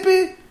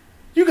Mississippi,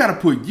 you gotta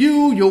put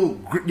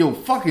your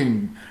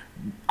fucking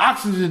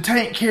oxygen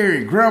tank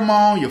carrying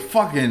grandma, your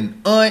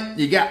fucking aunt,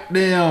 your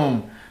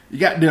goddamn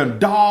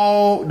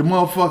dog, the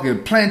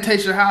motherfucking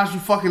plantation house you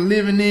fucking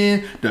living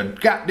in, the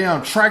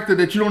goddamn tractor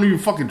that you don't even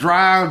fucking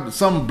drive,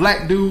 some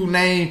black dude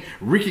named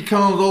Ricky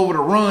comes over to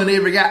run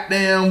every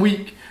goddamn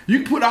week.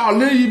 You put all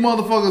these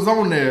motherfuckers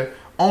on there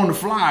on the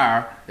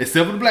flyer,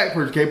 except for the black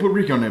person, can't put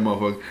Ricky on that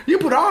motherfucker. You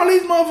put all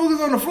these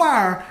motherfuckers on the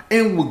flyer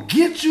and will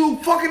get you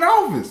fucking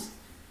office.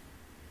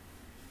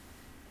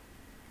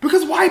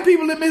 Because white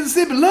people in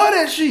Mississippi love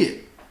that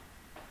shit.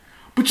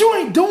 But you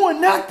ain't doing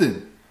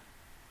nothing.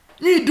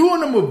 You ain't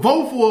doing them a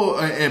vote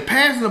for and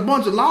passing a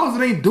bunch of laws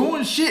that ain't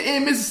doing shit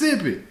in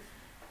Mississippi.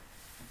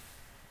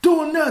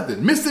 Doing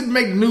nothing. Mississippi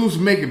make the news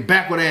for making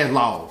backward ass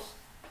laws.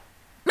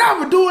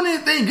 Not for doing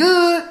anything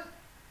good.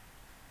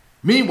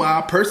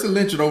 Meanwhile, Percy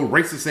Lynch, those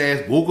racist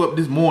ass, woke up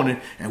this morning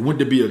and went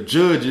to be a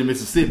judge in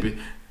Mississippi.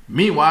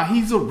 Meanwhile,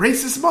 he's a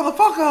racist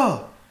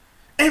motherfucker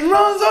and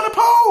runs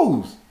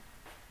unopposed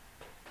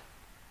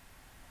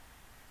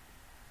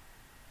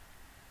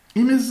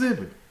in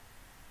Mississippi.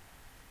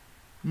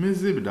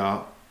 Mississippi,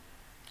 dog.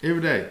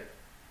 Every day.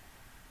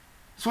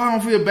 So I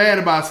don't feel bad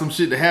about some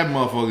shit that happen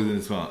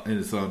motherfuckers in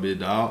the sun bit,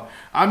 dog.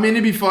 I mean,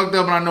 it be fucked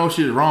up and I know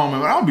shit is wrong,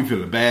 man, but I don't be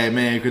feeling bad,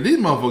 man, because these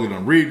motherfuckers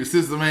done rigged the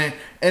system, man.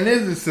 And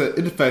it's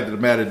the fact of the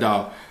matter,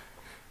 dog.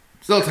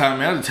 Sometimes,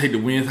 man, I just take the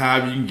wins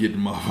however you can get the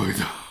motherfuckers,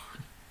 dog.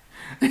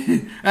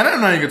 And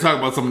I'm not even gonna talk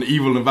about some of the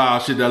evil and vile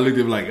shit that I looked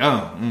at like,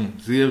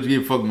 see, that was to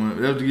get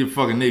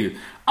fucking niggas.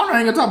 I'm not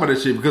even gonna talk about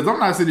that shit because I'm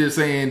not sitting there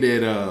saying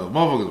that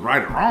motherfuckers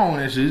right or wrong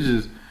and shit. It's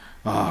just,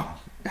 god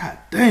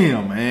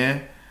damn,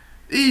 man.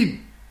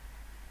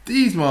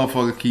 These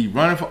motherfuckers keep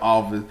running for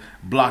office,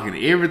 blocking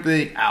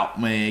everything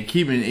out, man,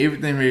 keeping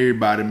everything for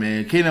everybody,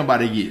 man. Can't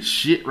nobody get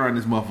shit around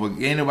this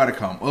motherfucker. Ain't nobody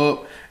come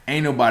up.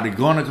 Ain't nobody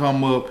gonna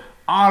come up.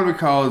 All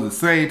because at the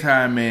same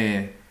time,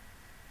 man,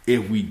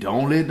 if we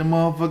don't let the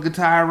motherfucker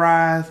tide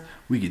rise,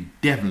 we can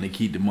definitely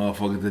keep the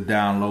motherfuckers to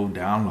down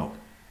low.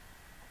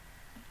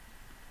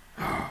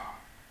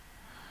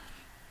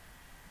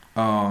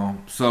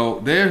 So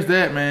there's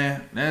that,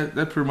 man.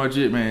 That's pretty much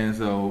it, man.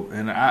 So,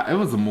 and it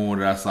was the more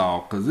that I saw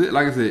because,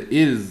 like I said,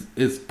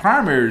 its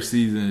primary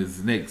season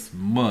is next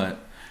month,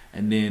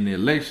 and then the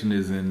election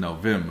is in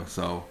November.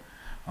 So,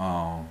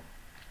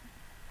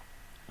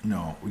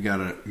 we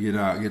gotta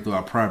get through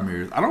our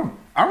primaries. I don't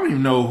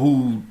even know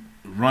who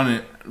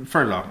running.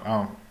 First off,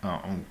 I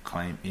don't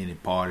claim any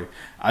party.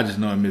 I just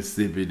know in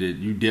Mississippi that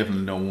you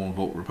definitely don't want to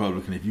vote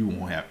Republican if you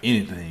won't have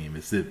anything in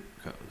Mississippi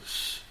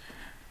because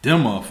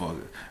them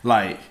motherfuckers,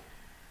 like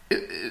I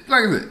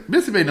said,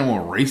 Mississippi ain't no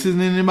more racist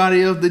than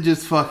anybody else. They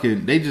just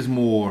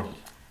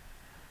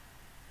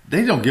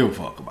don't give a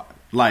fuck about it.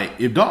 Like,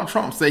 if Donald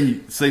Trump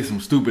say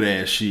some stupid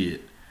ass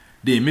shit,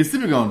 then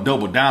Mississippi gonna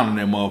double down on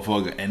that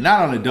motherfucker, and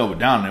not only double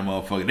down on that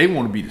motherfucker, they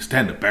want to be the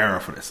standard bearer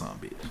for that son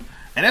of a bitch.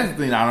 And that's the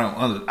thing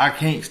I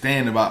can't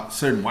stand about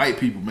certain white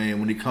people, man,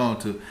 when it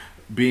comes to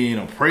being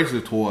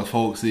oppressive towards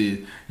folks is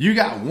you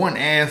got one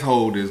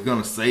asshole that's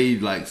gonna say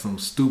like some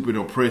stupid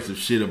oppressive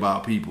shit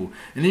about people,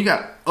 and you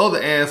got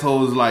other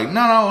assholes like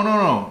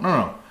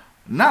no.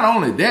 Not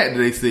only that,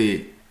 they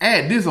said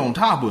add this on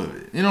top of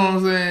it. You know what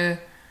I'm saying?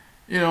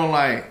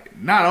 Like,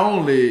 not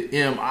only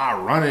am I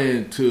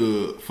running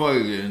to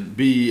fucking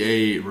be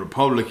a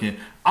Republican,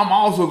 I'm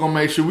also gonna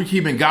make sure we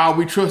keep in God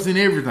we trust in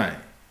everything.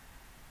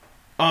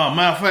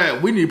 Matter of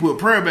fact, we need to put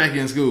prayer back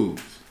in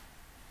schools.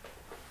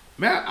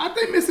 Man, I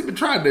think Mississippi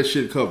tried that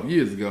shit a couple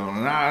years ago,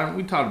 and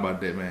we talked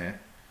about that, man.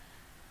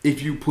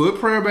 If you put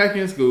prayer back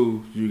in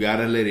schools, you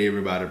gotta let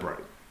everybody pray.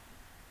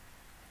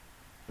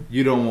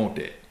 You don't want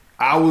that.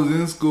 I was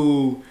in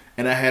school,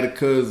 and I had a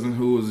cousin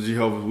who was a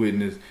Jehovah's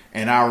Witness,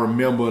 and I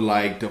remember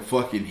like the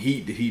fucking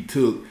heat that he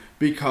took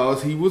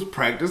because he was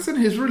practicing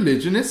his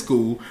religion at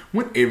school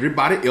when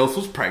everybody else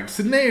was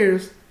practicing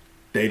theirs.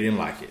 They didn't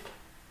like it.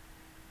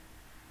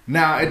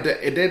 Now, at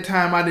that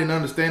time, I didn't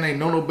understand. I ain't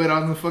know no better. I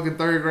was in fucking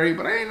third grade,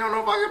 but I ain't know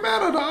no fucking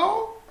better,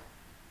 dog.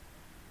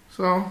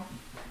 So,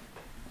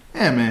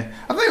 yeah, man.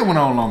 I think I went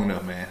on long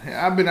enough, man.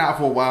 I've been out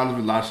for a while. There's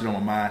been a lot of shit on my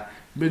mind.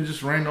 Been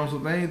just ranting on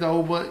some things,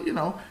 though. But,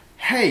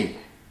 hey,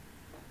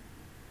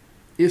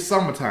 it's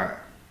summertime.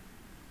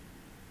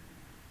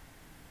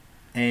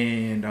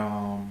 And,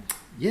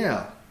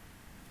 yeah.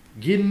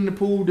 Getting in the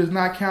pool does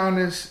not count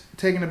as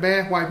taking a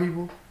bath, white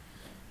people.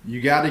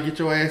 You got to get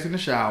your ass in the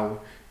shower.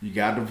 You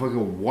got to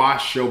fucking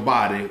wash your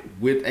body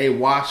with a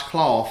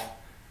washcloth.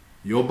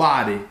 Your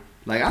body.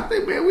 Like, I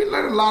think, man, we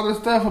learned a lot of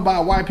stuff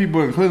about white people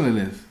and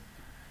cleanliness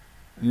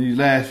in these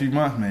last few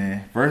months,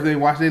 man. First, they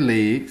wash their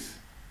legs.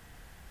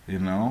 They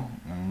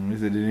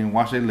said they didn't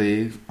wash their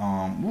legs.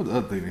 What was the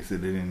other thing they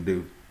said they didn't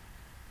do?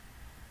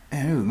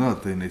 And there was another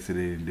thing they said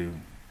they didn't do.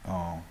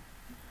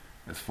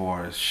 As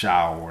far as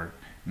shower.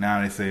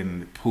 Now they say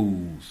in the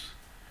pools.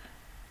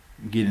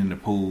 Get in the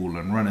pool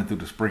and running through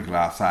the sprinkler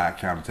outside,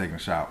 kind of taking a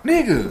shower.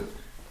 Nigga,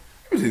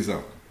 let me say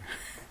something.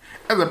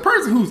 As a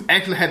person who's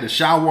actually had to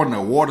shower on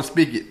a water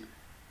spigot,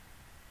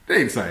 they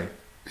ain't the same.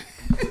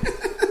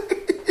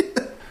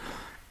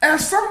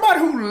 As somebody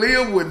who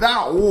lived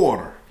without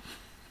water,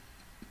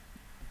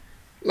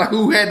 like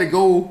who had to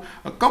go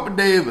a couple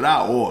days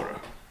without water,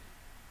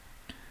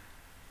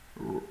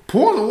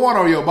 pour the water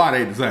on your body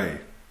ain't the same.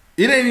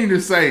 It ain't even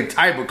the same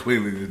type of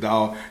cleanliness,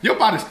 dog. Your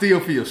body still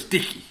feels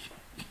sticky.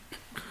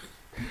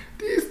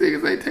 These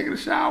niggas ain't taking a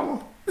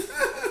shower.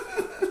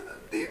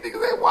 These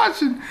niggas ain't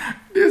watching.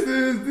 This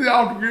is the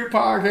Off the Grid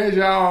Podcast,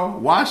 y'all.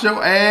 Wash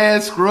your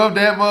ass, scrub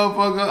that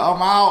motherfucker.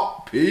 I'm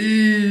out.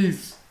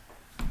 Peace.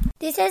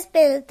 This has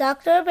been a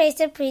Dr.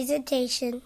 Abrasive presentation.